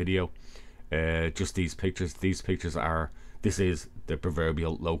video. Just these pictures. These pictures are, this is the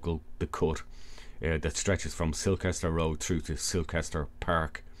proverbial local, the Cut, that stretches from Silchester Road through to Silchester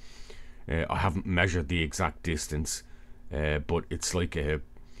Park. I haven't measured the exact distance, but it's like a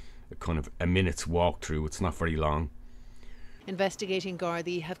kind of a minute's walk through. It's not very long. Investigating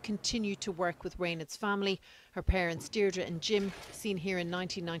Gardaí have continued to work with Raonaid's family. Her parents, Deirdre and Jim, seen here in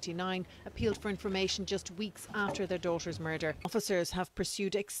 1999, appealed for information just weeks after their daughter's murder. Officers have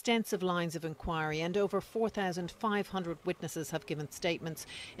pursued extensive lines of inquiry and over 4,500 witnesses have given statements.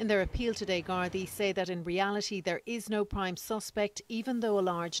 In their appeal today, Gardaí say that in reality there is no prime suspect, even though a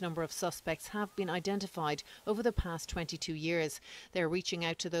large number of suspects have been identified over the past 22 years. They're reaching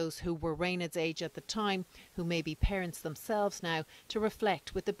out to those who were Raonaid's age at the time, who may be parents themselves now, to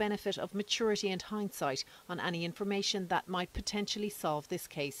reflect with the benefit of maturity and hindsight on any information that might potentially solve this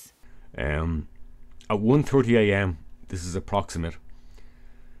case. At 1:30 a.m, this is approximate,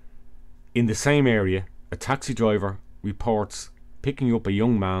 in the same area, a taxi driver reports picking up a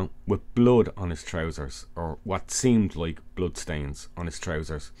young man with blood on his trousers, or what seemed like blood stains on his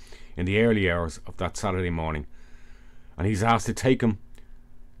trousers, in the early hours of that Saturday morning, and he's asked to take him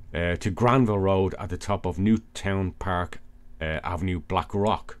to Granville Road at the top of Newtown Park Avenue,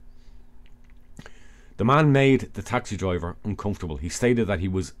 Blackrock. The man made the taxi driver uncomfortable. He stated that he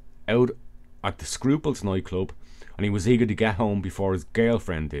was out at the Scruples nightclub and he was eager to get home before his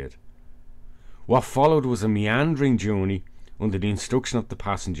girlfriend did. What followed was a meandering journey under the instruction of the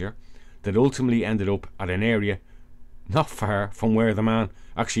passenger that ultimately ended up at an area not far from where the man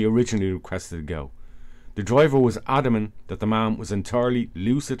actually originally requested to go. The driver was adamant that the man was entirely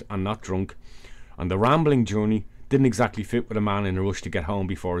lucid and not drunk, and the rambling journey didn't exactly fit with a man in a rush to get home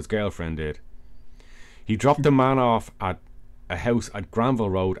before his girlfriend did. He dropped the man off at a house at Granville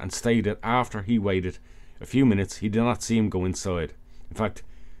Road and stated after he waited a few minutes he did not see him go inside. In fact,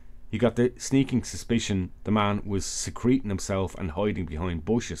 he got the sneaking suspicion the man was secreting himself and hiding behind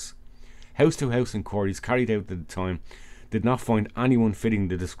bushes. House-to-house inquiries carried out at the time did not find anyone fitting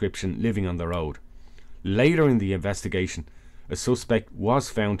the description living on the road. Later in the investigation, a suspect was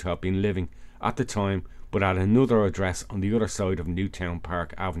found to have been living at the time but at another address on the other side of Newtown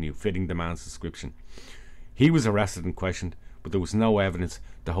Park Avenue fitting the man's description. He was arrested and questioned, but there was no evidence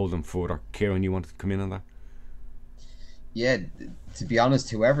to hold him further. Kieran, you wanted to come in on that? Yeah, to be honest,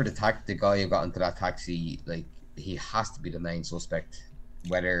 whoever the guy who got into that taxi, like, he has to be the main suspect.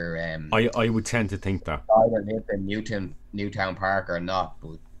 Whether I would tend to think that either lived in Newtown Park or not,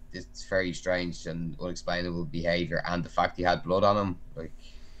 but it's very strange and unexplainable behaviour, and the fact he had blood on him, like,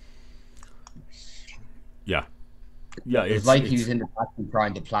 yeah, it's like he was in the taxi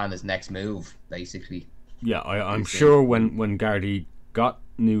trying to plan his next move, basically. Yeah, I'm sure when Gardaí got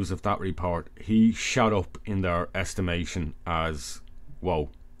news of that report, he shot up in their estimation as, whoa,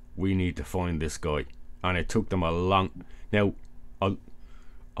 we need to find this guy, and it took them a long. Now,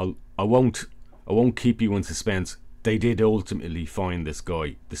 I won't keep you in suspense. They did ultimately find this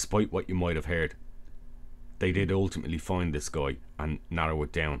guy, despite what you might have heard. They did ultimately find this guy and narrow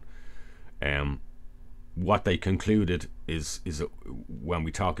it down. What they concluded is when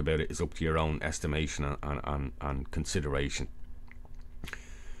we talk about it, is up to your own estimation and consideration.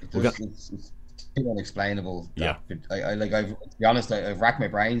 It's too unexplainable. Yeah, to be honest, I've racked my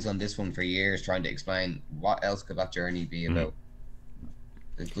brains on this one for years trying to explain what else could that journey be about.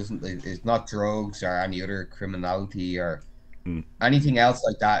 It's not drugs or any other criminality or anything else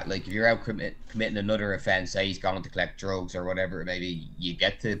like that. Like, if you're out committing another offence, say he's going to collect drugs or whatever it may be, you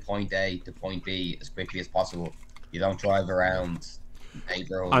get to point A to point B as quickly as possible. You don't drive around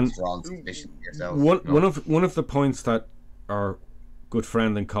neighbourhoods strong suspicion yourself. One of the points that our good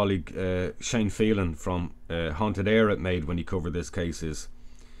friend and colleague Shane Phelan from Haunted Era made when he covered this case is,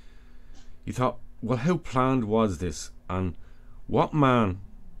 he thought, well, how planned was this, and what man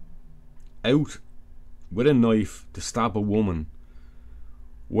out with a knife to stab a woman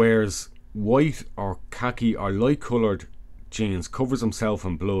wears white or khaki or light coloured jeans, covers himself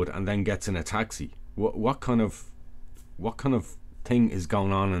in blood, and then gets in a taxi? What kind of thing is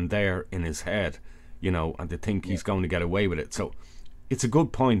going on in there in his head, you know, and to think he's going to get away with it? So it's a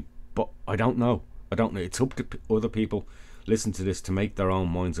good point, but I don't know. It's up to other people listen to this to make their own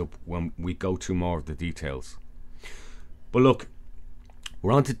minds up when we go through more of the details. But look,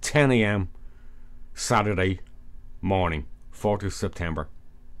 we're on to 10 a.m. Saturday morning, 4th of September.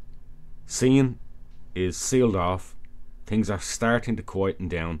 Scene is sealed off, things are starting to quieten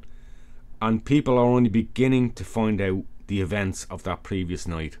down, and people are only beginning to find out the events of that previous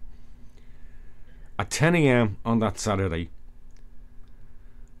night. At 10 a.m. on that Saturday,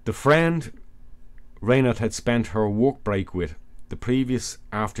 the friend Raonaid had spent her work break with the previous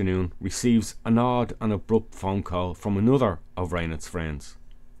afternoon receives an odd and abrupt phone call from another of Raonaid's friends.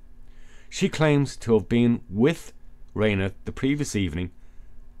 She claims to have been with Raonaid the previous evening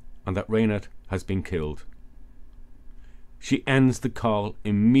and that Raonaid has been killed. She ends the call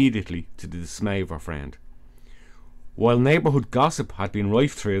immediately to the dismay of her friend. While neighbourhood gossip had been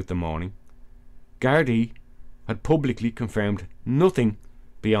rife throughout the morning, Gardaí had publicly confirmed nothing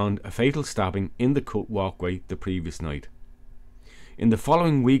beyond a fatal stabbing in the cut walkway the previous night. In the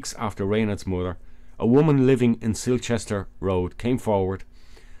following weeks after Raonaid's murder, a woman living in Silchester Road came forward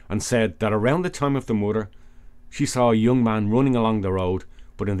and said that around the time of the murder she saw a young man running along the road,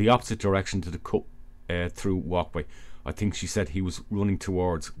 but in the opposite direction to the cut through walkway. I think she said he was running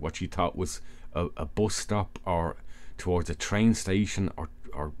towards what she thought was a bus stop, or towards a train station, or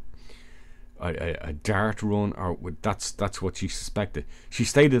a dart run, or that's what she suspected. She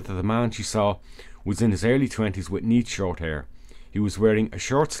stated that the man she saw was in his early 20s with neat short hair. He was wearing a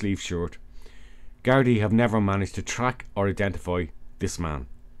short sleeve shirt. Gardaí have never managed to track or identify this man.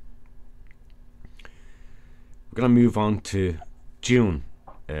 We're going to move on to June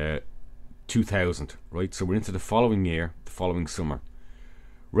 2000, right? So we're into the following year, the following summer.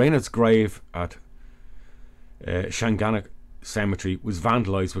 Raonaid's grave at Shanganagh Cemetery was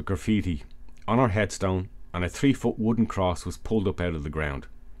vandalised with graffiti on her headstone, and a 3-foot wooden cross was pulled up out of the ground.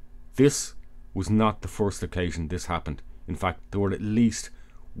 This was not the first occasion this happened. In fact, there were at least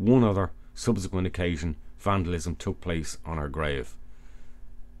one other subsequent occasion vandalism took place on her grave.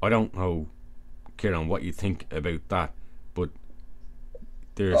 I don't know, Kieran, what you think about that, but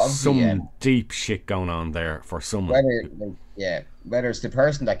there's some deep shit going on there for someone. Whether it's the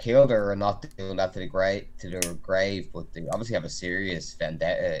person that killed her or not doing that to the grave, but they obviously have a serious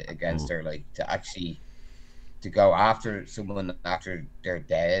vendetta against her, like, to actually to go after someone after they're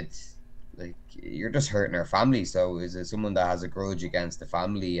dead, like, you're just hurting her family. So is it someone that has a grudge against the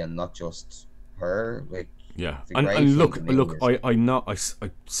family and not just her? Like, yeah, and look, I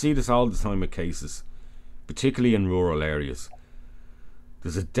see this all the time with cases, particularly in rural areas.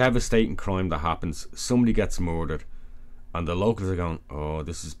 There's a devastating crime that happens. Somebody gets murdered, and the locals are going, "Oh,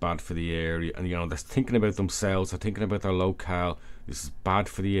 this is bad for the area," and they're thinking about themselves. They're thinking about their locale. This is bad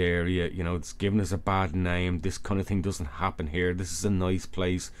for the area. It's giving us a bad name. This kind of thing doesn't happen here. This is a nice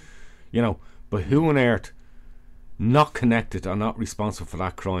place, But who on earth, not connected or not responsible for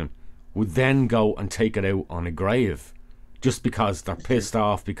that crime, would then go and take it out on a grave just because they're pissed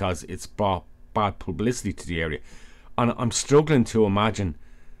off because it's brought bad publicity to the area? And I'm struggling to imagine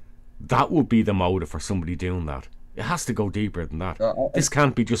that would be the motive for somebody doing that. It has to go deeper than that. This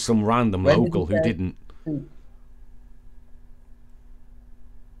can't be just some random local who didn't.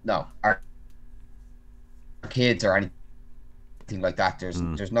 No, our kids or anything like that.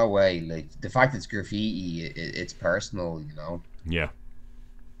 There's no way. Like, the fact it's graffiti, it's personal, Yeah.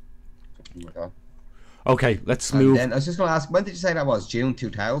 Okay, let's move. Then I was just going to ask, when did you say that was? June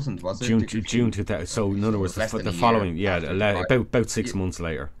 2000, was it? June 2000. So in other words, the following, about 6 months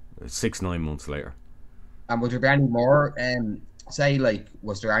later, 9 months later. And would there be any more?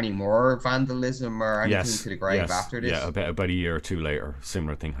 Was there any more vandalism or anything to the grave after this? Yeah, about a year or two later,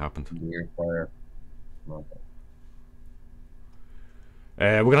 similar thing happened. We're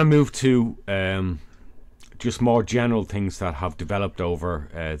going to move to just more general things that have developed over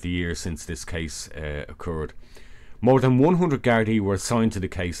the years since this case occurred. More than 100 Gardaí were assigned to the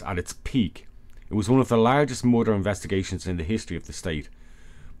case at its peak. It was one of the largest murder investigations in the history of the state.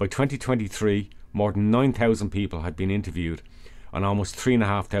 By 2023, more than 9,000 people had been interviewed and almost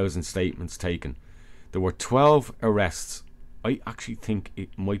 3,500 statements taken. There were 12 arrests. I actually think it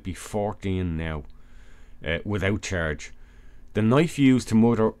might be 14 now, without charge. The knife used to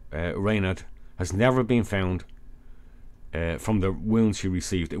murder Raonaid has never been found from the wounds she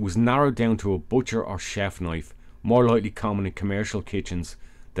received. It was narrowed down to a butcher or chef knife, more likely common in commercial kitchens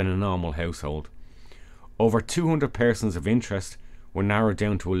than a normal household. Over 200 persons of interest were narrowed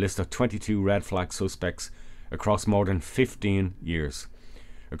down to a list of 22 red flag suspects across more than 15 years.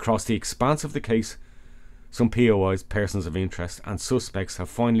 Across the expanse of the case, some POIs, persons of interest, and suspects have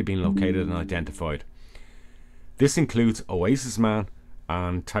finally been located and identified. This includes Oasis Man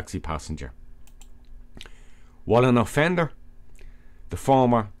and taxi passenger. While an offender, the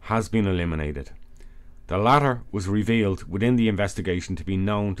former has been eliminated. The latter was revealed within the investigation to be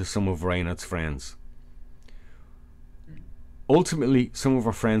known to some of Raonaid's friends. Ultimately, some of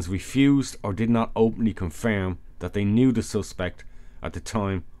her friends refused or did not openly confirm that they knew the suspect at the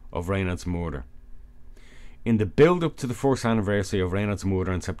time of Raonaid's murder. In the build-up to the first anniversary of Raonaid's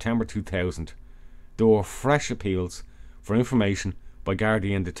murder in September 2000, there were fresh appeals for information by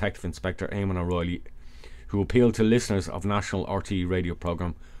Gardaí and Detective Inspector Eamon O'Reilly, who appealed to listeners of national RTE radio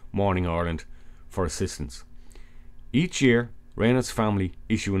programme Morning Ireland for assistance. Each year, Raonaid's family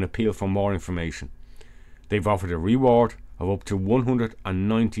issue an appeal for more information. They've offered a reward of up to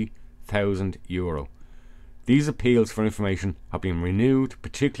 €190,000. These appeals for information have been renewed,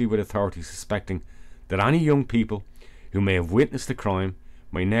 particularly with authorities suspecting that any young people who may have witnessed the crime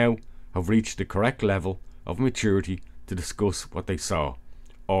may now have reached the correct level of maturity to discuss what they saw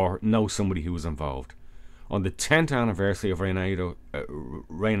or know somebody who was involved. On the 10th anniversary of Raonaid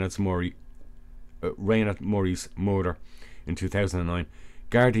Murray's murder in 2009,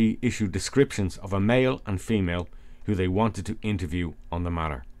 Gardaí issued descriptions of a male and female who they wanted to interview on the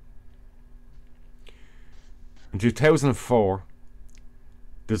matter. In 2004,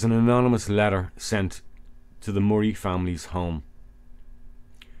 there's an anonymous letter sent to the Murray family's home.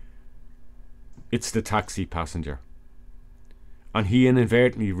 It's the taxi passenger, and he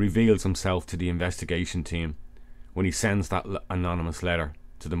inadvertently reveals himself to the investigation team when he sends that anonymous letter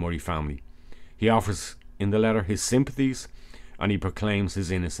to the Murray family. He offers in the letter his sympathies and he proclaims his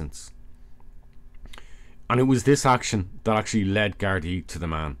innocence. And it was this action that actually led Gardaí to the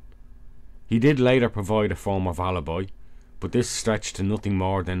man. He did later provide a form of alibi, but this stretched to nothing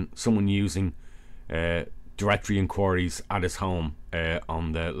more than someone using directory inquiries at his home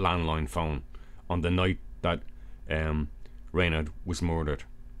on the landline phone on the night that Raonaid was murdered.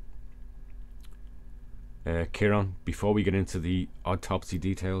 Kieran, before we get into the autopsy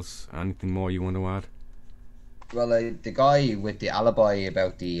details, anything more you want to add? Well, the guy with the alibi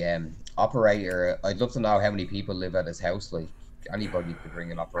about the operator, I'd love to know how many people live at his house. Like, anybody could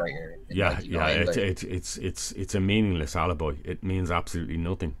bring an operator. It's a meaningless alibi. It means absolutely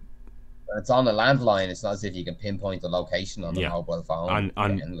nothing. It's on a landline. It's not as if you can pinpoint the location on the mobile phone.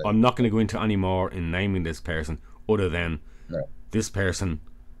 And I'm not going to go into any more in naming this person, other than this person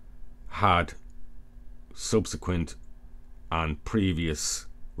had subsequent and previous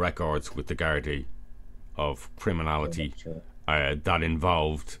records with the Gardaí of criminality that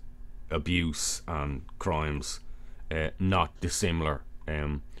involved abuse and crimes not dissimilar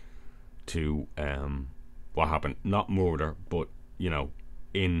to what happened. Not murder, but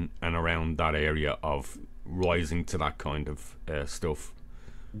in and around that area of rising to that kind of stuff.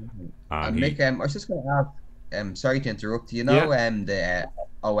 And Mick, I was just going to ask, sorry to interrupt, the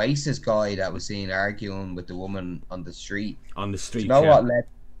Oasis guy that was seen arguing with the woman on the street? On the street, do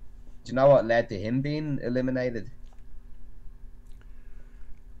you know what led to him being eliminated?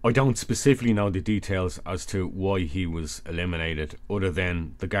 I don't specifically know the details as to why he was eliminated, other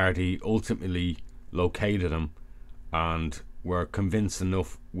than the Gardaí ultimately located him and were convinced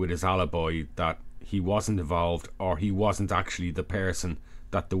enough with his alibi that he wasn't involved, or he wasn't actually the person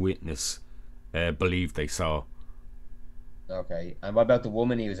that the witness believed they saw. Okay, and what about the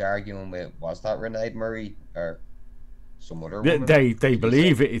woman he was arguing with? Was that Raonaid Murray or some other woman? They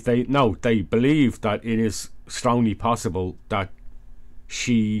believe it. They believe that it is strongly possible that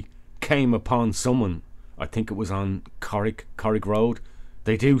she came upon someone. I think it was on Corrick Road.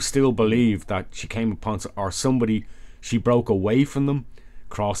 They do still believe that she came upon, or somebody, she broke away from them,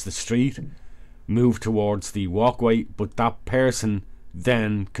 crossed the street, moved towards the walkway, but that person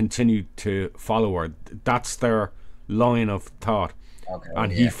then continued to follow her. That's their line of thought.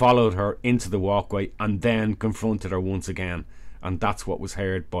 And he followed her into the walkway and then confronted her once again, and that's what was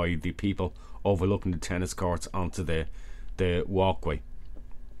heard by the people overlooking the tennis courts onto the walkway.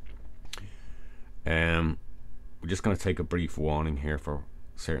 We're just going to take a brief warning here for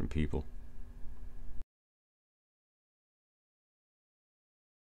certain people.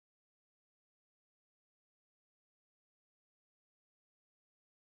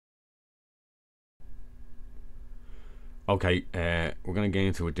 Okay, we're going to get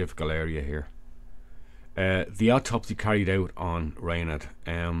into a difficult area here. The autopsy carried out on Raonaid.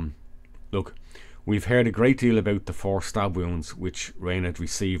 Look, we've heard a great deal about the 4 stab wounds which Raonaid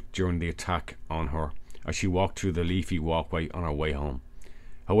received during the attack on her as she walked through the leafy walkway on her way home.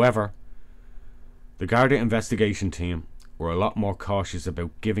 However, the Garda investigation team were a lot more cautious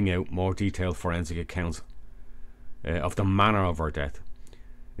about giving out more detailed forensic accounts of the manner of her death.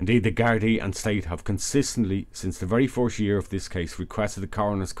 Indeed, the Gardaí and State have consistently, since the very first year of this case, requested the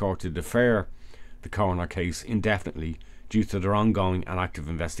Coroner's Court to defer the coroner case indefinitely due to their ongoing and active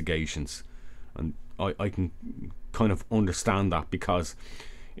investigations. And I can kind of understand that, because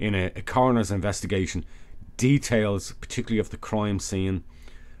in a coroner's investigation, details, particularly of the crime scene,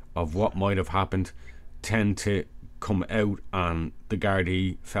 of what might have happened, tend to come out, and the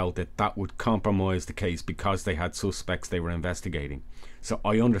Gardaí felt that that would compromise the case because they had suspects they were investigating. So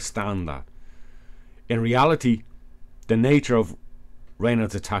I understand that. In reality, the nature of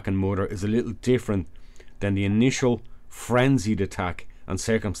Raonaid's attack and murder is a little different than the initial frenzied attack and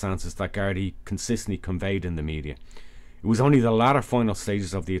circumstances that Gardaí consistently conveyed in the media. It was only the latter final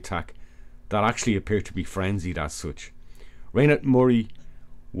stages of the attack that actually appeared to be frenzied as such. Raonaid Murray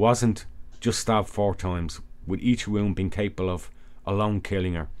wasn't just stabbed 4 times, with each wound being capable of alone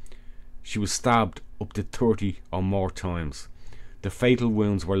killing her. She was stabbed up to 30 or more times. The fatal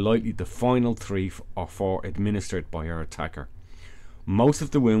wounds were likely the final 3 or 4 administered by her attacker. Most of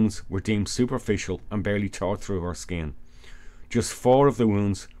the wounds were deemed superficial and barely tore through her skin. Just 4 of the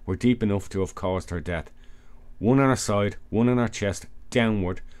wounds were deep enough to have caused her death. 1 on her side, 1 on her chest,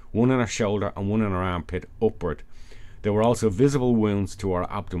 downward, 1 on her shoulder and 1 on her armpit, upward. There were also visible wounds to her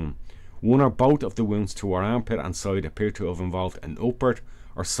abdomen. 1 or both of the wounds to her armpit and side appeared to have involved an upward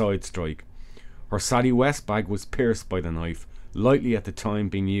or side strike. Her saddy waist bag was pierced by the knife, likely at the time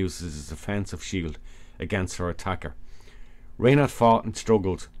being used as a defensive shield against her attacker. Raonaid fought and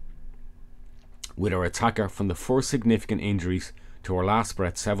struggled with her attacker from the first significant injuries to her last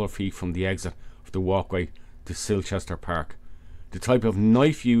breath several feet from the exit of the walkway to Silchester Park. The type of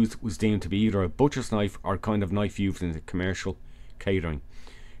knife used was deemed to be either a butcher's knife or a kind of knife used in commercial catering.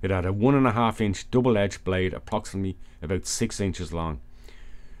 It had a 1.5-inch double-edged blade approximately about 6 inches long.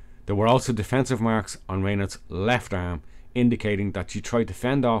 There were also defensive marks on Raonaid's left arm, indicating that she tried to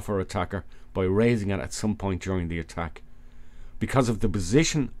fend off her attacker by raising it at some point during the attack. Because of the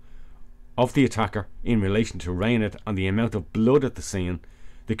position of the attacker in relation to Raonaid and the amount of blood at the scene,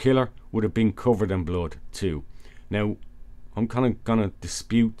 the killer would have been covered in blood too. Now, I'm kind of going to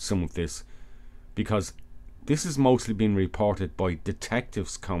dispute some of this, because this has mostly been reported by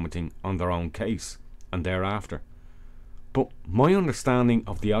detectives commenting on their own case and thereafter. But my understanding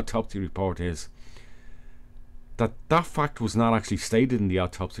of the autopsy report is that that fact was not actually stated in the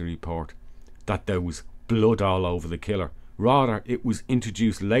autopsy report, that there was blood all over the killer. Rather, it was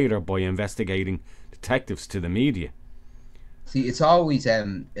introduced later by investigating detectives to the media. See, it's always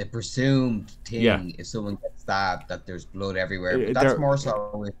a presumed thing, Yeah. if someone gets stabbed, that there's blood everywhere. But that's more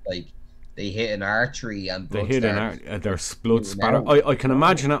so if, like, they hit an artery and blood They hit there's blood spatter. I can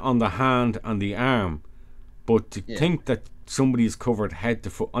imagine it on the hand and the arm, but to think that somebody is covered head to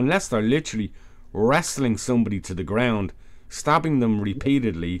foot, unless they're literally wrestling somebody to the ground, stabbing them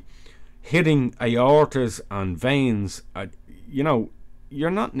repeatedly, hitting aortas and veins, you know, you're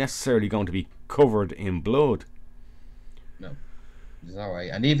not necessarily going to be covered in blood. No, there's no way.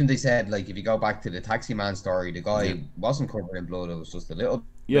 And even they said, like, if you go back to the taxi man story, the guy wasn't covered in blood. It was just a little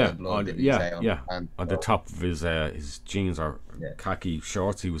bit of blood. On the top of his jeans or khaki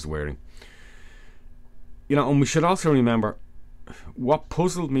shorts he was wearing. You know, and we should also remember what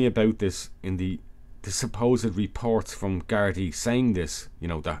puzzled me about this in the supposed reports from Gardaí saying this, you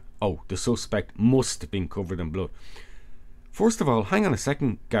know, that, oh, the suspect must have been covered in blood. First of all, hang on a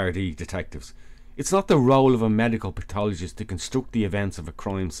second, Gardaí detectives. It's not the role of a medical pathologist to construct the events of a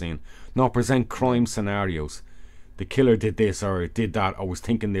crime scene, nor present crime scenarios. The killer did this or did that, or was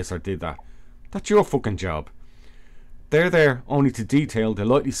thinking this or did that. That's your fucking job. They're there only to detail the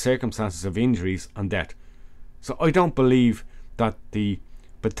likely circumstances of injuries and death. So I don't believe that the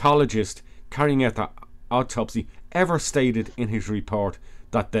pathologist carrying out that autopsy ever stated in his report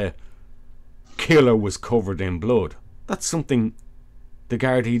that the killer was covered in blood. That's something the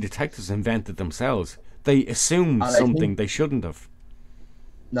Gardaí detectives invented themselves. They assumed something they shouldn't have.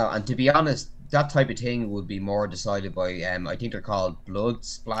 No, and to be honest, that type of thing would be more decided by, I think they're called blood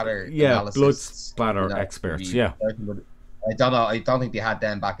splatter analysis. Blood splatter experts, I don't know, I don't think they had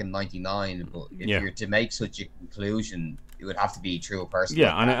them back in 99, but if you're to make such a conclusion, it would have to be through a person.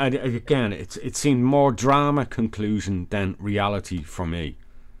 Yeah, and again, it seemed more drama conclusion than reality for me.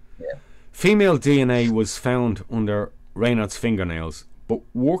 Yeah. Female DNA was found under Raonaid's fingernails, but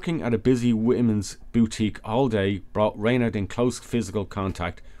working at a busy women's boutique all day brought Raonaid in close physical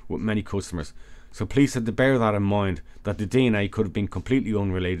contact with many customers, so police had to bear that in mind, that the DNA could have been completely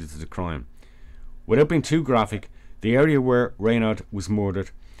unrelated to the crime. Without being too graphic, the area where Raonaid was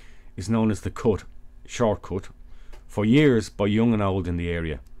murdered is known as the Cut, shortcut, for years by young and old in the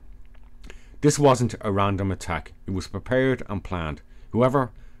area. This wasn't a random attack, it was prepared and planned.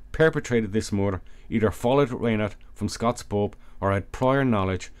 Whoever perpetrated this murder either followed Raonaid from Scott's pub or had prior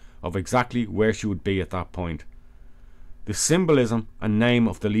knowledge of exactly where she would be at that point. The symbolism and name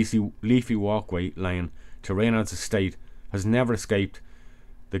of the leafy walkway lane to Raonaid's estate has never escaped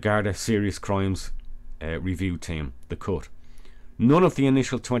the Garda Serious Crimes review team, the Cut. None of the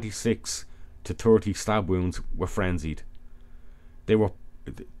initial 26 to 30 stab wounds were frenzied. The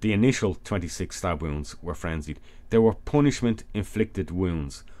initial 26 stab wounds were frenzied. They were punishment-inflicted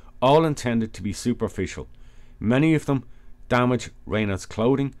wounds, all intended to be superficial. Many of them damaged Raonaid's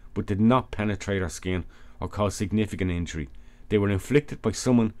clothing, but did not penetrate her skin or cause significant injury. They were inflicted by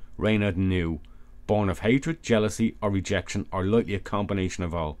someone Raonaid knew, born of hatred, jealousy, or rejection, or likely a combination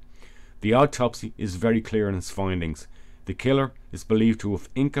of all. The autopsy is very clear in its findings. The killer is believed to have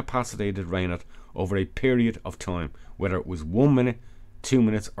incapacitated Raonaid over a period of time, whether it was 1 minute, 2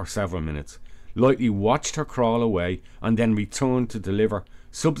 minutes, or several minutes. Likely watched her crawl away and then returned to deliver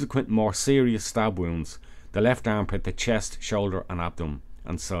subsequent more serious stab wounds, the left armpit, the chest, shoulder, and abdomen,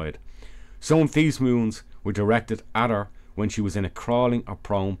 and side. Some of these wounds were directed at her when she was in a crawling or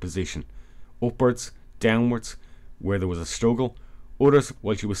prone position, upwards, downwards, where there was a struggle, others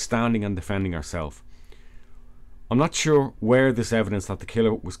while she was standing and defending herself. I'm not sure where this evidence that the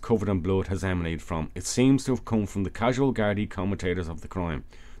killer was covered in blood has emanated from. It seems to have come from the casual Gardaí commentators of the crime.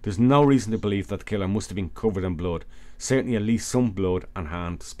 There's no reason to believe that the killer must have been covered in blood, certainly at least some blood and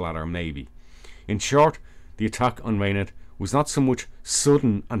hand splatter maybe. In short, the attack on Raonaid was not so much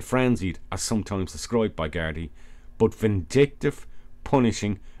sudden and frenzied as sometimes described by Gardaí, but vindictive,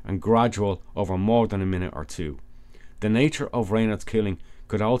 punishing and gradual over more than a minute or two. The nature of Raonaid's killing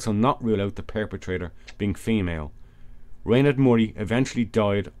could also not rule out the perpetrator being female. Raonaid Murray eventually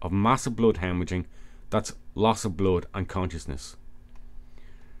died of massive blood hemorrhaging, that's loss of blood and consciousness.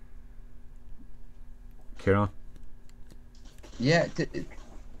 Kieran? Yeah,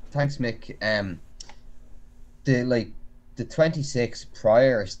 thanks, Mick. The 26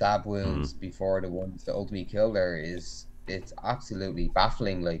 prior stab wounds before the ones that ultimately killed her it's absolutely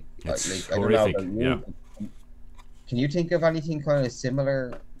baffling. It's I don't know about you. Can you think of anything kind of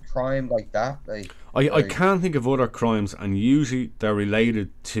similar crime like that? I can't think of other crimes, and usually they're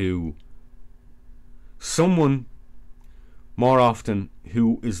related to someone more often,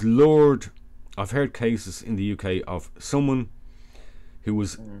 who is lured. I've heard cases in the UK of someone who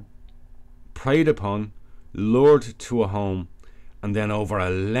was preyed upon, lured to a home, and then over a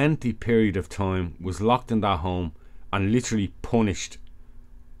lengthy period of time was locked in that home and literally punished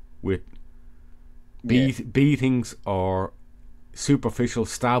with beatings or superficial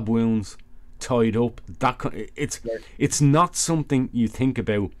stab wounds, tied up. It's not something you think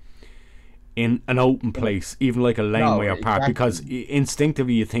about in an open place, even like a laneway or park, because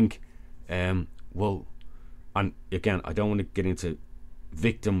instinctively you think, well, and again, I don't want to get into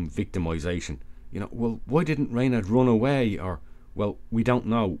victimization. You know, well, why didn't Raonaid run away? Or, well, we don't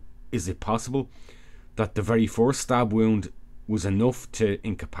know. Is it possible that the very first stab wound was enough to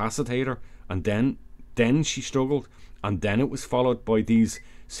incapacitate her, and then she struggled, and then it was followed by these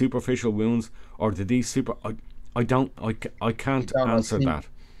superficial wounds? Or did these I can't answer that.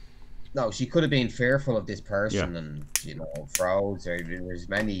 No, she could have been fearful of this person, and you know, frauds, or there's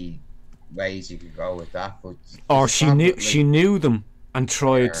many ways you could go with that. But or she knew them and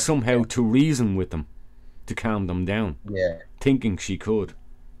tried somehow to reason with them to calm them down, thinking she could.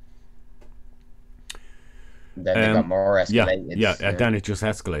 Then it got more escalated. Then it just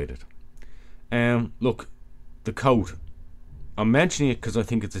escalated. Look, the coat. I'm mentioning it because I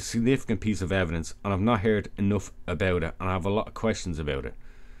think it's a significant piece of evidence, and I've not heard enough about it, and I have a lot of questions about it.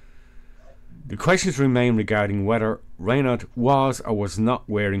 The questions remain regarding whether Raonaid was or was not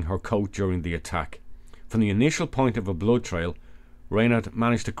wearing her coat during the attack. From the initial point of a blood trail, Raonaid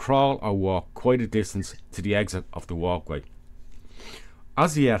managed to crawl or walk quite a distance to the exit of the walkway.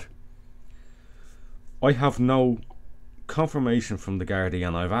 As yet, I have no confirmation from the Gardaí,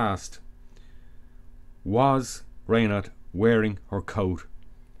 and I've asked, was Raonaid wearing her coat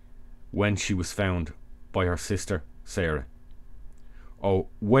when she was found by her sister Sarah? Or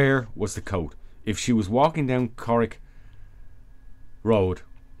where was the coat? If she was walking down Corrick Road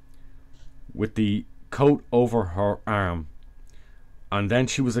with the coat over her arm, and then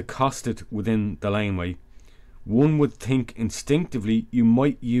she was accosted within the laneway, one would think instinctively you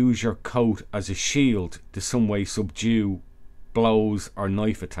might use your coat as a shield to some way subdue blows or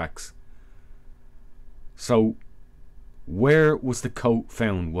knife attacks. So where was the coat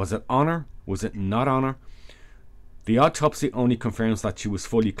found? Was it on her? Was it not on her? The autopsy only confirms that she was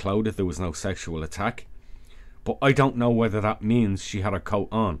fully clothed. There was no sexual attack. But I don't know whether that means she had her coat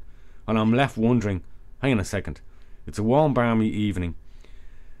on. And I'm left wondering, hang on a second. It's a warm, balmy evening.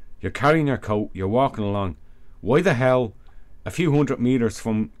 You're carrying your coat. You're walking along. Why the hell, a few 100 metres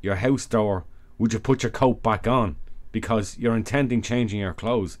from your house door, would you put your coat back on? Because you're intending changing your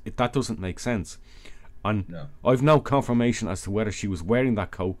clothes. That doesn't make sense. And no. I've no confirmation as to whether she was wearing that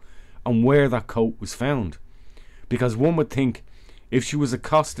coat and where that coat was found. Because one would think, if she was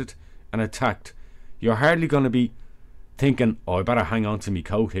accosted and attacked, you're hardly going to be thinking, oh, I better hang on to me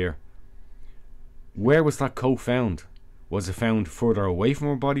coat here. Where was that coat found? Was it found further away from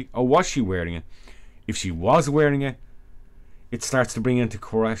her body, or was she wearing it? If she was wearing it, it starts to bring into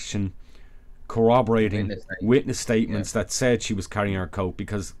question corroborating witness statements that said she was carrying her coat,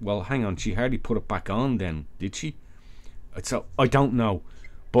 because, well, hang on, she hardly put it back on then, did she? So I don't know,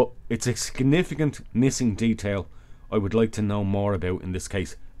 but it's a significant missing detail I would like to know more about in this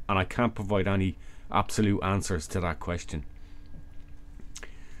case, and I can't provide any absolute answers to that question.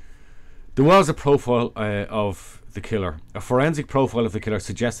 There was a profile of the killer. A forensic profile of the killer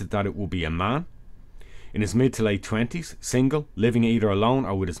suggested that it would be a man in his mid to late 20s, single, living either alone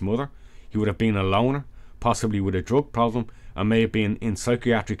or with his mother. He would have been a loner, possibly with a drug problem, and may have been in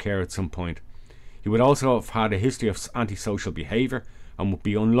psychiatric care at some point. He would also have had a history of antisocial behaviour and would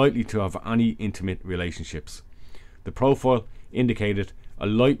be unlikely to have any intimate relationships. The profile indicated a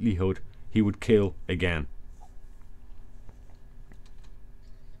likelihood he would kill again.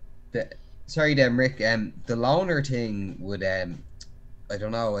 Sorry then, Rick, the loner thing would, I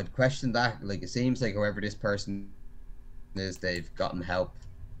don't know, I'd question that. Like, it seems like whoever this person is, they've gotten help.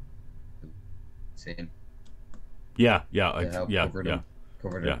 Same. Yeah. I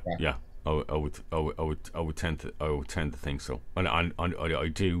would tend to think so, and I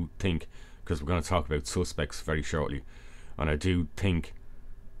do think, because we're going to talk about suspects very shortly, and I do think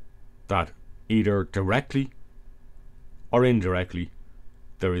that either directly or indirectly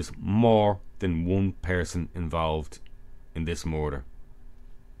there is more than one person involved in this murder.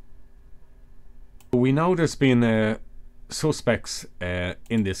 We know there's been suspects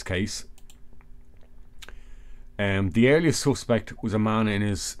in this case. The earliest suspect was a man in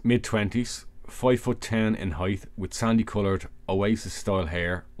his mid-20s, 5'10" in height, with sandy coloured Oasis style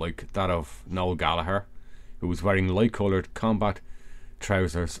hair like that of Noel Gallagher, who was wearing light coloured combat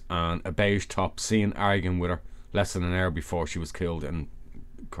trousers and a beige top, seen arguing with her less than an hour before she was killed, and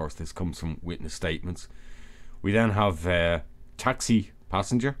of course this comes from witness statements. We then have taxi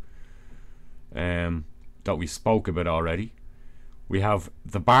passenger that we spoke about already. We have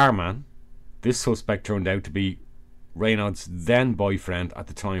the barman. This suspect turned out to be Raonaid's then boyfriend at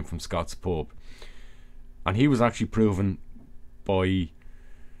the time from Scott's pub, and he was actually proven by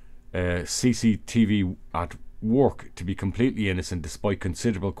CCTV at work to be completely innocent despite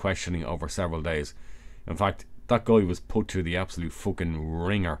considerable questioning over several days. In fact, that guy was put to the absolute fucking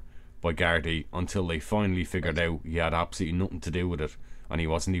ringer by Gardaí until they finally figured out he had absolutely nothing to do with it, and he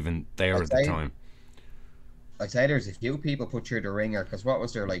wasn't even there at the time. I'd say there's a few people put through the ringer, because what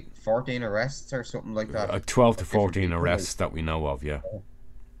was there, like 14 arrests or something like that? 12 to 14 arrests that we know of, yeah.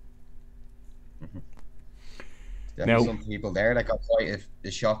 Now, some people there that got quite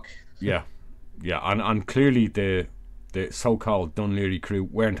a shock. Yeah, and clearly the so-called Dun Laoghaire crew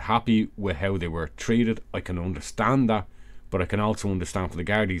weren't happy with how they were treated. I can understand that, but I can also understand from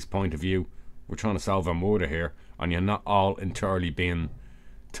the Gardaí's point of view, we're trying to solve a murder here, and you're not all entirely being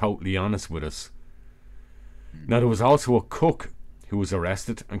totally honest with us. Now, there was also a cook who was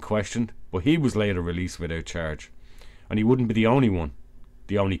arrested and questioned, but he was later released without charge. And he wouldn't be the only one,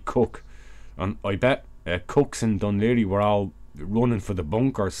 the only cook. And I bet cooks in Dun Laoghaire were all running for the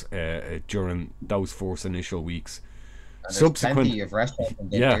bunkers during those first initial weeks. And there's plenty of restaurants in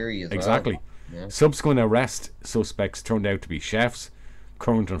Dun Laoghaire as exactly. well. Yeah. Subsequent arrest suspects turned out to be chefs,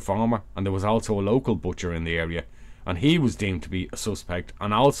 current and former, and there was also a local butcher in the area, and he was deemed to be a suspect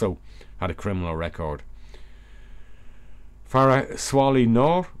and also had a criminal record. Farah Swali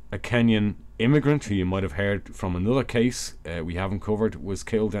Noor, a Kenyan immigrant who you might have heard from another case we haven't covered, was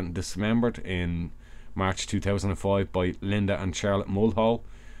killed and dismembered in March 2005 by Linda and Charlotte Mulhall,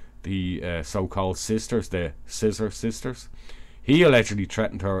 the so-called sisters, the Scissor Sisters. He allegedly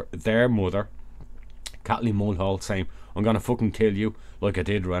threatened their mother, Kathleen Mulhall, saying, "I'm gonna fucking kill you like I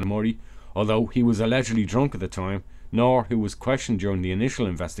did Raonaid Murray." Although he was allegedly drunk at the time, Noor, who was questioned during the initial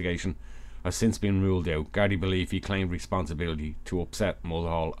investigation, has since been ruled out. Gardaí believe he claimed responsibility to upset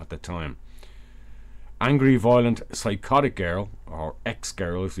Mulhall at the time. Angry, violent, psychotic girl, or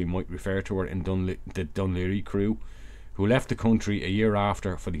ex-girl as we might refer to her in the Dun Laoghaire crew, who left the country a year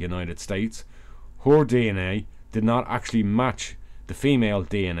after for the United States. Her DNA did not actually match the female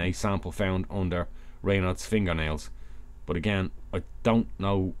DNA sample found under Raonaid's fingernails. But again, I don't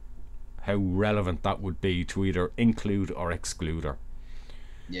know how relevant that would be to either include or exclude her.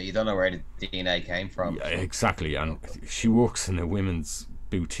 Yeah, you don't know where the DNA came from. Yeah, exactly, and she works in a women's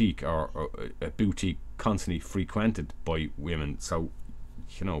boutique, or a boutique constantly frequented by women, so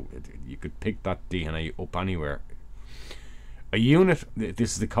you know you could pick that DNA up anywhere. A unit,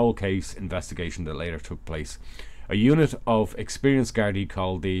 this is the cold case investigation that later took place, a unit of experienced Gardaí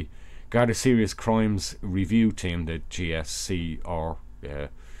called the Garda Serious Crimes Review Team, the GSC, or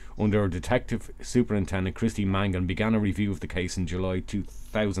under Detective Superintendent Christy Mangan, began a review of the case in July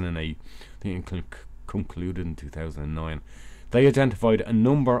 2008. I think it concluded in 2009. They identified a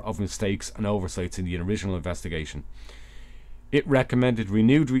number of mistakes and oversights in the original investigation. It recommended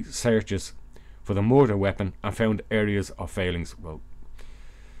renewed researches for the murder weapon and found areas of failings. Well,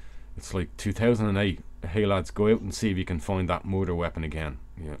 it's like 2008. Hey lads, go out and see if you can find that murder weapon again.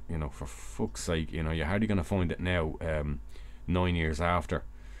 You know, for fuck's sake, you know, you're hardly going to find it now, 9 years after.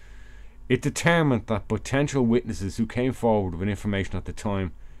 It determined that potential witnesses who came forward with information at the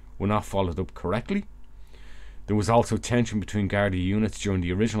time were not followed up correctly. There was also tension between Garda units during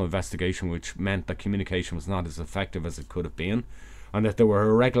the original investigation, which meant that communication was not as effective as it could have been, and that there were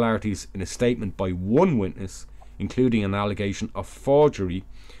irregularities in a statement by one witness, including an allegation of forgery,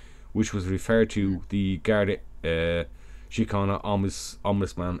 which was referred to the Garda Síochána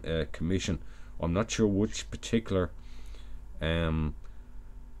Ombudsman Commission. I'm not sure which particular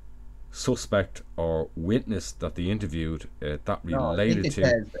suspect or witness that they interviewed that related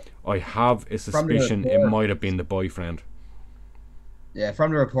to. I have a suspicion it might have been the boyfriend. Yeah,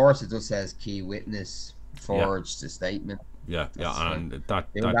 from the reports it just says key witness forged the statement. Yeah, and that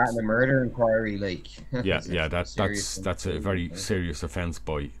in a murder inquiry, like that's a very serious offence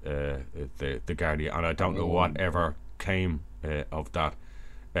by the Guardian, and I don't know whatever came of that,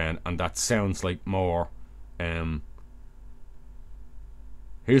 and that sounds like more.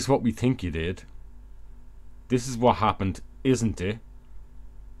 Here's what we think you did. This is what happened, isn't it?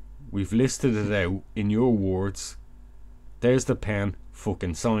 We've listed it out in your words. There's the pen.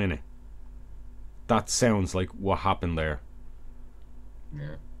 Fucking sign it. That sounds like what happened there.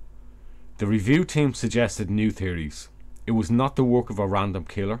 Yeah. The review team suggested new theories. It was not the work of a random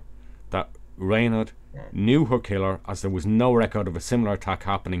killer. That Raonaid knew her killer, as there was no record of a similar attack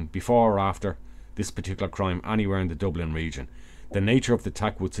happening before or after this particular crime anywhere in the Dublin region. The nature of the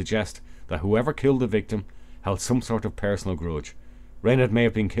attack would suggest that whoever killed the victim held some sort of personal grudge. Raonaid may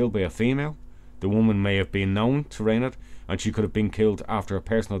have been killed by a female. The woman may have been known to Raonaid, and she could have been killed after a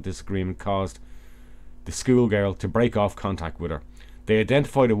personal disagreement caused the schoolgirl to break off contact with her. They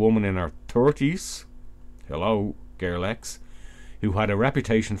identified a woman in her 30s, hello, Girl X, who had a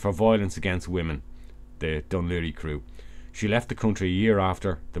reputation for violence against women, the Dún Laoghaire crew. She left the country a year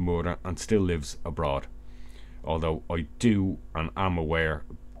after the murder and still lives abroad. Although I do and am aware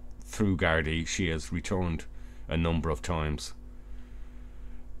through Gardaí she has returned a number of times.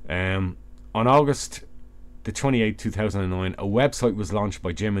 On August the 28th, 2009, a website was launched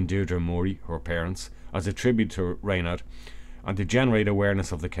by Jim and Deirdre Murray, her parents, as a tribute to Raonaid and to generate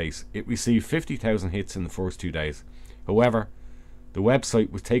awareness of the case. It received 50,000 hits in the first 2 days. However, the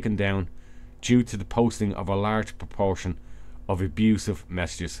website was taken down due to the posting of a large proportion of abusive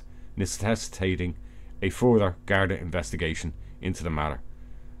messages, necessitating a further Garda investigation into the matter.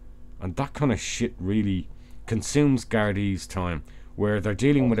 And that kind of shit really consumes Gardaí's time, where they're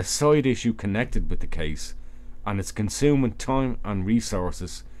dealing with a side issue connected with the case, and it's consuming time and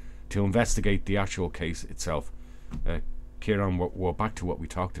resources to investigate the actual case itself. Kieran, we're back to what we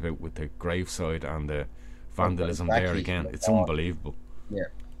talked about with the graveside and the vandalism there again. It's unbelievable. Yeah,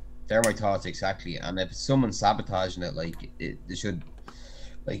 they're my thoughts exactly. And if someone's sabotaging it, like they should,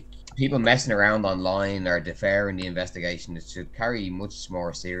 like people messing around online or deferring the investigation, it should carry much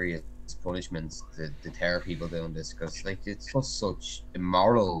more serious punishments to deter people doing this, because like it's just such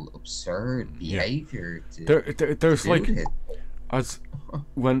immoral, absurd behavior. There's like as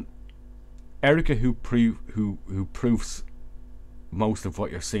when Erica, who proofs most of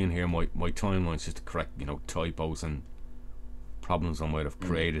what you're seeing here, my timeline's just to correct, typos and problems I might have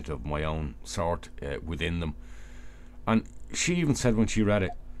created of my own sort within them. And she even said when she read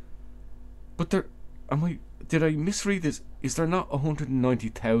it, but did I misread this? Is there not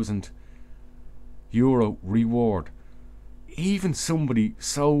 €190,000 reward? Even somebody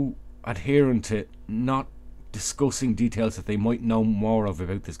so adherent to not discussing details that they might know more of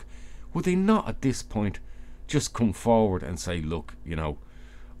about this, would they not at this point just come forward and say, look,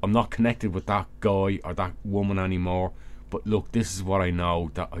 I'm not connected with that guy or that woman anymore, but look, this is what I know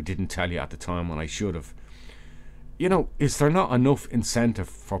that I didn't tell you at the time and I should have. Is there not enough incentive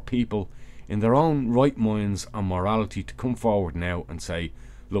for people in their own right minds and morality to come forward now and say,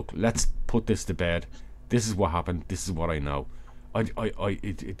 look, let's put this to bed, this is what happened, this is what I know?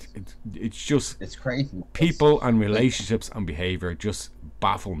 It's just, it's crazy. People and relationships and behaviour just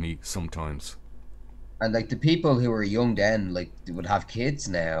baffle me sometimes. And like the people who were young then, like they would have kids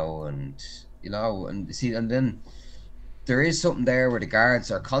now, and and then there is something there where the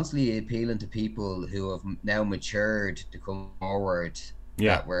guards are constantly appealing to people who have now matured to come forward.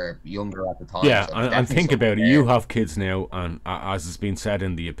 That were younger at the time. Yeah, so and think about it. You have kids now, and as has been said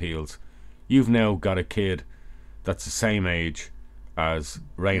in the appeals, you've now got a kid that's the same age as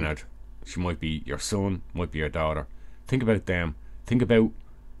Raonaid. She might be your son, might be your daughter. Think about them. Think about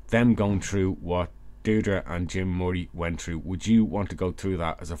them going through what Deirdre and Jim Murray went through. Would you want to go through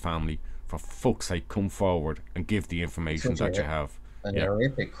that as a family? For fuck's sake, come forward and give the information that you have. An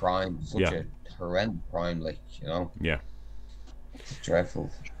horrific crime, such a horrendous crime, Yeah. It's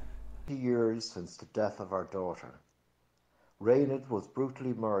dreadful. 20 years since the death of our daughter. Raonaid was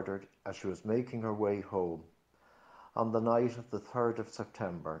brutally murdered as she was making her way home on the night of the 3rd of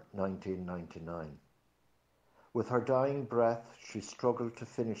September 1999. With her dying breath, she struggled to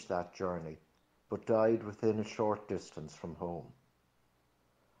finish that journey, but died within a short distance from home.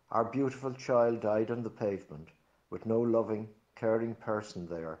 Our beautiful child died on the pavement with no loving, caring person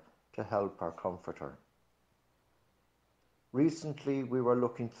there to help or comfort her. Recently, we were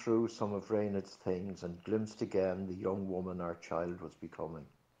looking through some of Raonaid's things and glimpsed again the young woman our child was becoming.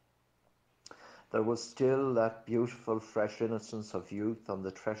 There was still that beautiful, fresh innocence of youth on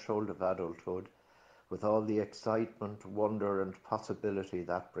the threshold of adulthood, with all the excitement, wonder and possibility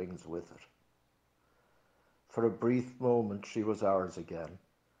that brings with it. For a brief moment she was ours again,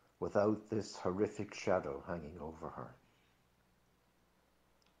 without this horrific shadow hanging over her.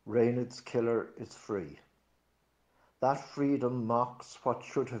 Raonaid's killer is free. That freedom mocks what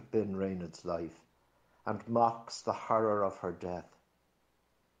should have been Raonaid's life, and mocks the horror of her death.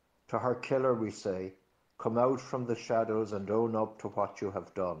 To her killer we say, come out from the shadows and own up to what you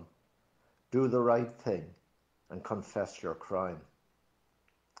have done. Do the right thing and confess your crime.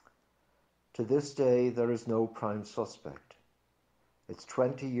 To this day there is no prime suspect. It's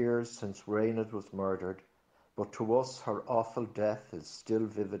 20 years since Raonaid was murdered, but to us her awful death is still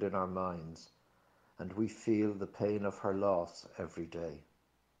vivid in our minds, and we feel the pain of her loss every day.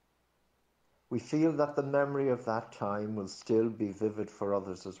 We feel that the memory of that time will still be vivid for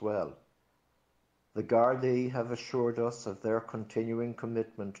others as well. The Gardaí have assured us of their continuing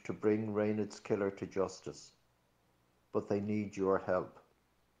commitment to bring Raonaid's killer to justice, but they need your help.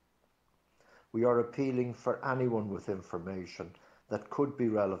 We are appealing for anyone with information that could be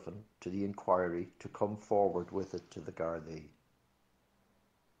relevant to the inquiry to come forward with it to the Gardaí.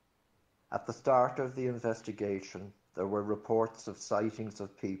 At the start of the investigation, there were reports of sightings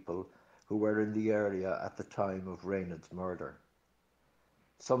of people who were in the area at the time of Raonaid's murder.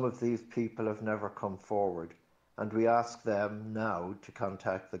 Some of these people have never come forward, and we ask them now to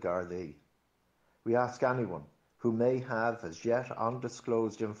contact the Gardaí. We ask anyone who may have as yet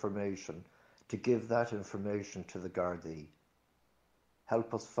undisclosed information to give that information to the Gardaí.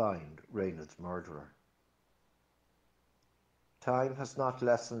 Help us find Raonaid's murderer. Time has not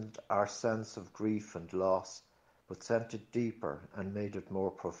lessened our sense of grief and loss, but sent it deeper and made it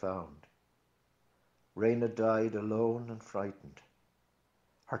more profound. Raonaid died alone and frightened.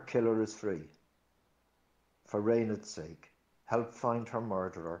 Her killer is free. For Raonaid's sake, help find her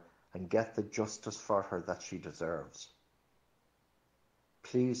murderer and get the justice for her that she deserves.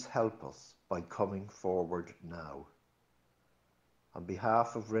 Please help us by coming forward now. On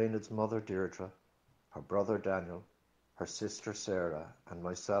behalf of Raonaid's mother Deirdre, her brother Daniel, her sister Sarah, and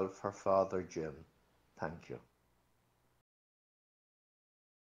myself, her father Jim, thank you.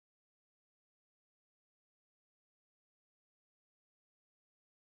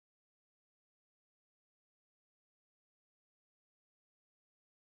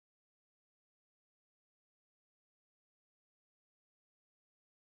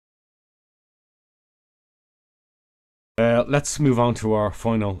 Let's move on to our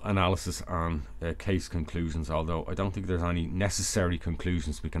final analysis and case conclusions, although I don't think there's any necessary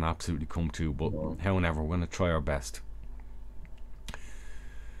conclusions we can absolutely come to, but however, we're going to try our best.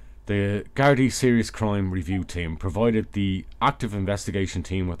 The Garda Serious Crime Review Team provided the active investigation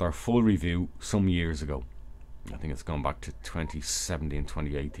team with our full review some years ago. I think it's gone back to 2017,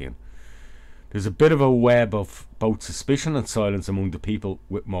 2018. There's a bit of a web of both suspicion and silence among the people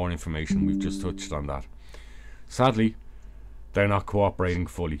with more information. We've just touched on that. Sadly, they're not cooperating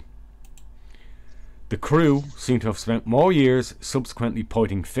fully. The crew seem to have spent more years subsequently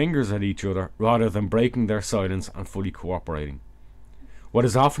pointing fingers at each other rather than breaking their silence and fully cooperating. What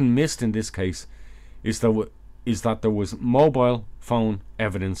is often missed in this case is that there was mobile phone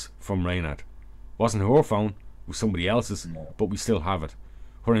evidence from Raonaid. It wasn't her phone, it was somebody else's, but we still have it.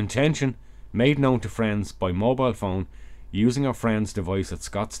 Her intention, made known to friends by mobile phone using her friend's device at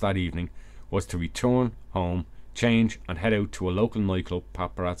Scott's that evening, was to return home, change and head out to a local nightclub,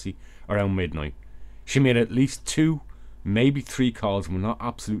 Paparazzi, around midnight. She made at least 2, maybe 3 calls, we're not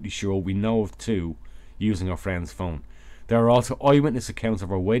absolutely sure, we know of 2, using her friend's phone. There are also eyewitness accounts of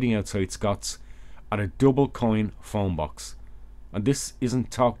her waiting outside Scott's at a double coin phone box, and this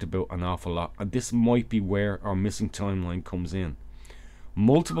isn't talked about an awful lot, and this might be where our missing timeline comes in.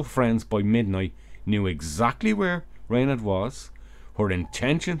 Multiple friends by midnight knew exactly where Raonaid was, her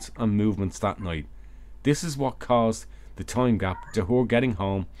intentions and movements that night. This is what caused the time gap to her getting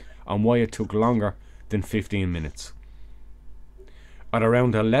home and why it took longer than 15 minutes. At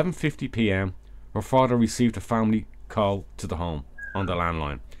around 11:50 p.m, her father received a family call to the home on the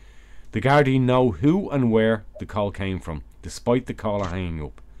landline. The Gardaí know who and where the call came from, despite the caller hanging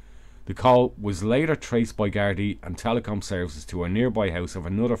up. The call was later traced by Gardaí and telecom services to a nearby house of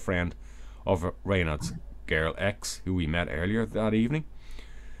another friend of Raonaid's, girl X, who we met earlier that evening.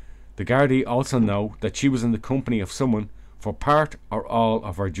 The Gardaí also know that she was in the company of someone for part or all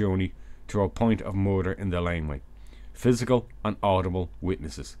of her journey to her point of murder in the laneway. Physical and audible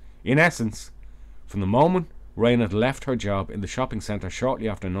witnesses. In essence, from the moment Raonaid left her job in the shopping centre shortly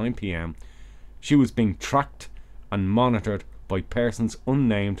after 9 p.m, she was being tracked and monitored by persons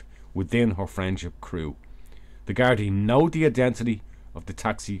unnamed within her friendship crew. The Gardaí know the identity of the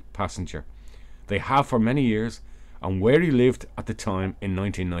taxi passenger. They have for many years, and where he lived at the time in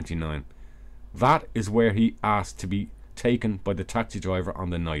 1999. That is where he asked to be taken by the taxi driver on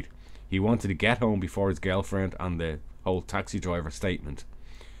the night. He wanted to get home before his girlfriend and the whole taxi driver statement.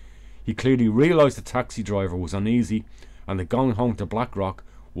 He clearly realised the taxi driver was uneasy and that going home to Blackrock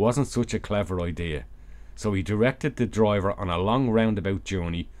wasn't such a clever idea. So he directed the driver on a long roundabout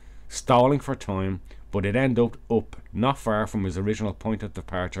journey, stalling for time, but it ended up not far from his original point of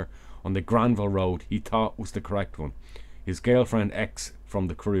departure on the Granville Road he thought was the correct one. His girlfriend X from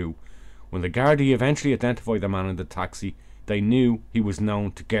the crew. When the Gardaí eventually identified the man in the taxi, they knew he was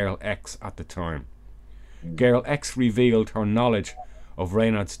known to Girl X at the time. Girl X revealed her knowledge of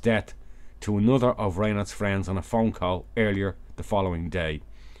Raonaid's death to another of Raonaid's friends on a phone call earlier the following day.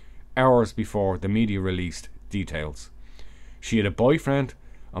 hours before the media released details. She had a boyfriend,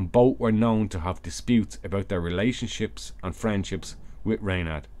 and both were known to have disputes about their relationships and friendships with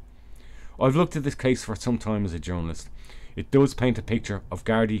Raonaid. I've looked at this case for some time as a journalist. It does paint a picture of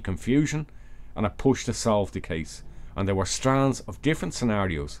Gardaí confusion and a push to solve the case, and there were strands of different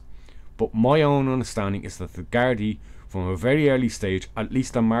scenarios. But my own understanding is that the Gardaí, from a very early stage, at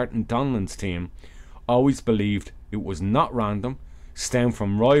least on Martin Donlan's team, always believed it was not random, stemmed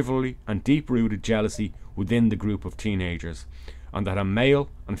from rivalry and deep-rooted jealousy within the group of teenagers, and that a male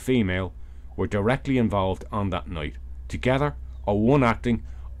and female were directly involved on that night, together or one acting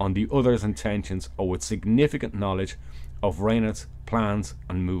on the other's intentions or with significant knowledge of Raonaid's plans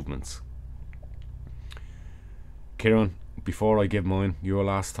and movements. Kieran, before I give mine, your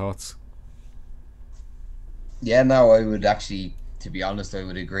last thoughts? Yeah, no, I would actually, to be honest, I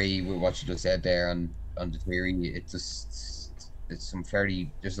would agree with what you just said there on the theory. It's some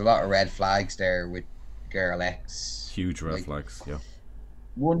fairly, there's a lot of red flags there with girl X. Huge red flags, yeah.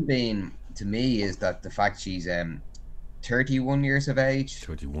 One being, to me, is that the fact she's 31 years of age.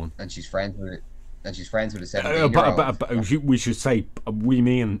 31. And she's friends with a 17-year-old. We should say, we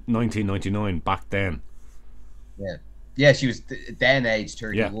mean 1999, back then. Yeah. Yeah, she was then age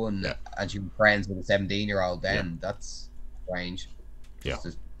 31, yeah. And she was friends with a 17-year-old then. Yeah. That's strange. Yeah.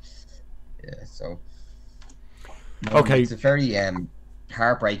 So. Okay. It's a very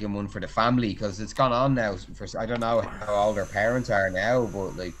heartbreaking one for the family, because it's gone on now. I don't know how old her parents are now,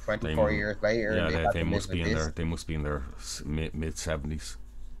 but like 24 years later. Yeah, they must be in their mid 70s.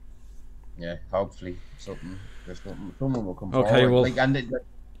 Yeah, hopefully someone will come okay, forward.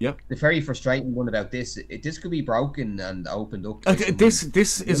 Well, the very frustrating one about this, this could be broken and opened up.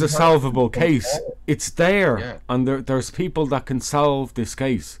 This is a solvable case. It's there, and there's people that can solve this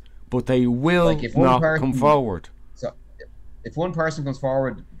case, but they will not come forward. So, if one person comes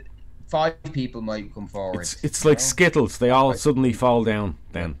forward, 5 people might come forward. It's like Skittles; they all suddenly fall down.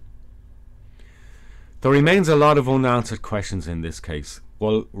 Then there remains a lot of unanswered questions in this case.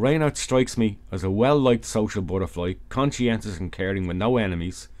 While Raonaid strikes me as a well-liked social butterfly, conscientious and caring with no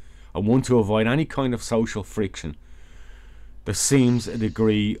enemies, and one to avoid any kind of social friction, there seems a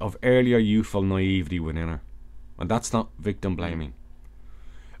degree of earlier youthful naivety within her, and that's not victim blaming.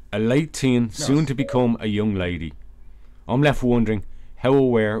 A late teen, soon to become a young lady. I'm left wondering how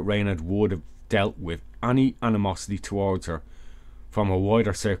aware Raonaid would have dealt with any animosity towards her from a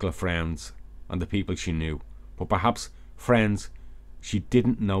wider circle of friends and the people she knew, but perhaps friends she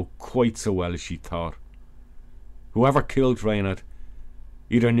didn't know quite so well as she thought. Whoever killed Raonaid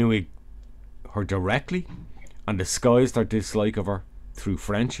either knew her directly and disguised their dislike of her through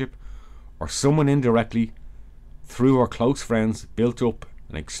friendship, or someone indirectly, through her close friends, built up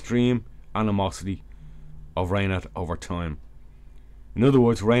an extreme animosity of Raonaid over time. In other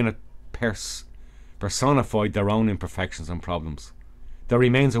words, Raonaid personified their own imperfections and problems. There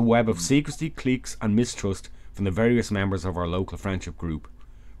remains a web of secrecy, cliques and mistrust from the various members of our local friendship group.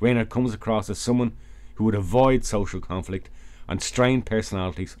 Raonaid comes across as someone who would avoid social conflict and strained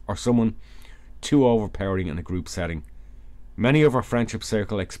personalities, or someone too overpowering in a group setting. Many of our friendship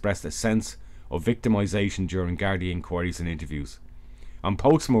circle expressed a sense of victimisation during Gardaí inquiries and interviews. And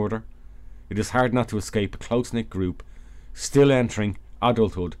post-murder, it is hard not to escape a close-knit group still entering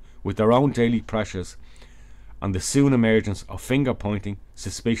adulthood with their own daily pressures and the soon emergence of finger-pointing,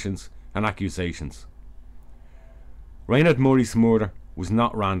 suspicions and accusations. Raonaid Murray's murder was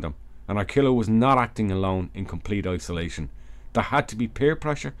not random, and our killer was not acting alone in complete isolation. There had to be peer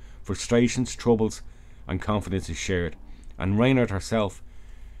pressure, frustrations, troubles and confidences shared, and Raonaid herself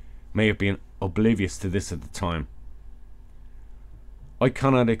may have been oblivious to this at the time. I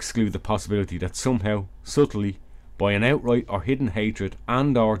cannot exclude the possibility that somehow, subtly, by an outright or hidden hatred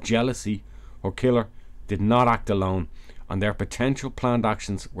and or jealousy, her killer did not act alone, and their potential planned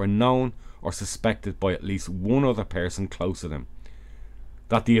actions were known or suspected by at least one other person close to them.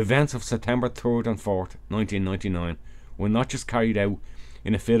 That the events of September 3rd and 4th, 1999 were not just carried out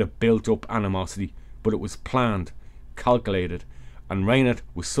in a fit of built-up animosity, but it was planned, calculated, and Raonaid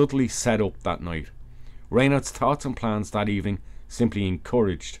was subtly set up that night. Raonaid's thoughts and plans that evening simply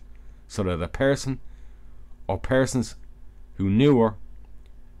encouraged, so that a person or persons who knew her,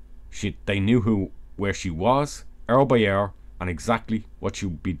 they knew where she was, hour by hour, and exactly what she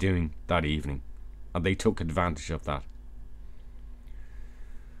would be doing that evening, and they took advantage of that.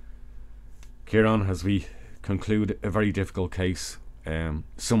 Kieran, as we conclude a very difficult case,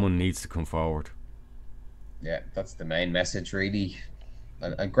 someone needs to come forward. Yeah, that's the main message, really.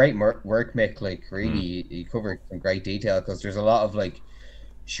 And great work, Mick. Like, really, you covered some great detail, because there's a lot of like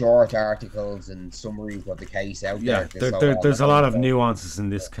short articles and summaries of the case out there. There's a lot of nuances in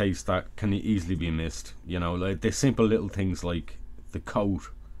this case that can easily be missed. You know, like the simple little things like the coat.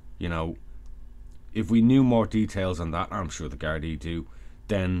 You know, if we knew more details on that, I'm sure the Gardaí do,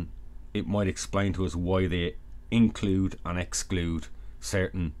 then it might explain to us why they include and exclude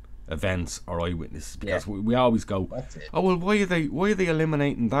certain events or eyewitnesses. Because we always go, oh well, why are they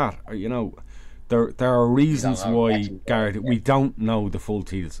eliminating that? Or, you know, there are reasons why Garda. We don't know the full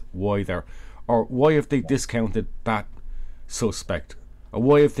details why they're, or why have they discounted that suspect, or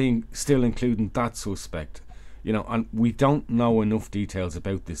why have they still including that suspect? You know, and we don't know enough details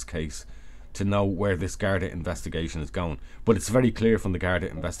about this case to know where this Garda investigation is going. But it's very clear from the Garda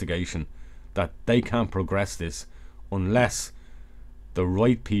investigation that they can't progress this unless the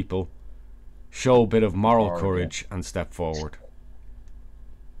right people show a bit of moral courage and step forward.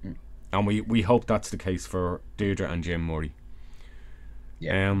 And we hope that's the case for Deirdre and Jim Murray.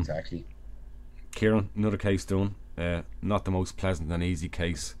 Yeah, exactly. Kieran, another case done. Not the most pleasant and easy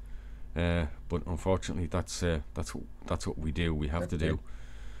case, but unfortunately that's what we do. We have to do.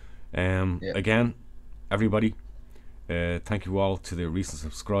 Again, everybody, thank you all to the recent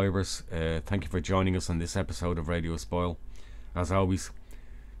subscribers. Thank you for joining us on this episode of Radio Spoil. As always,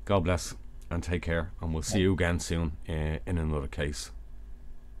 God bless and take care, and we'll see you again soon in another case.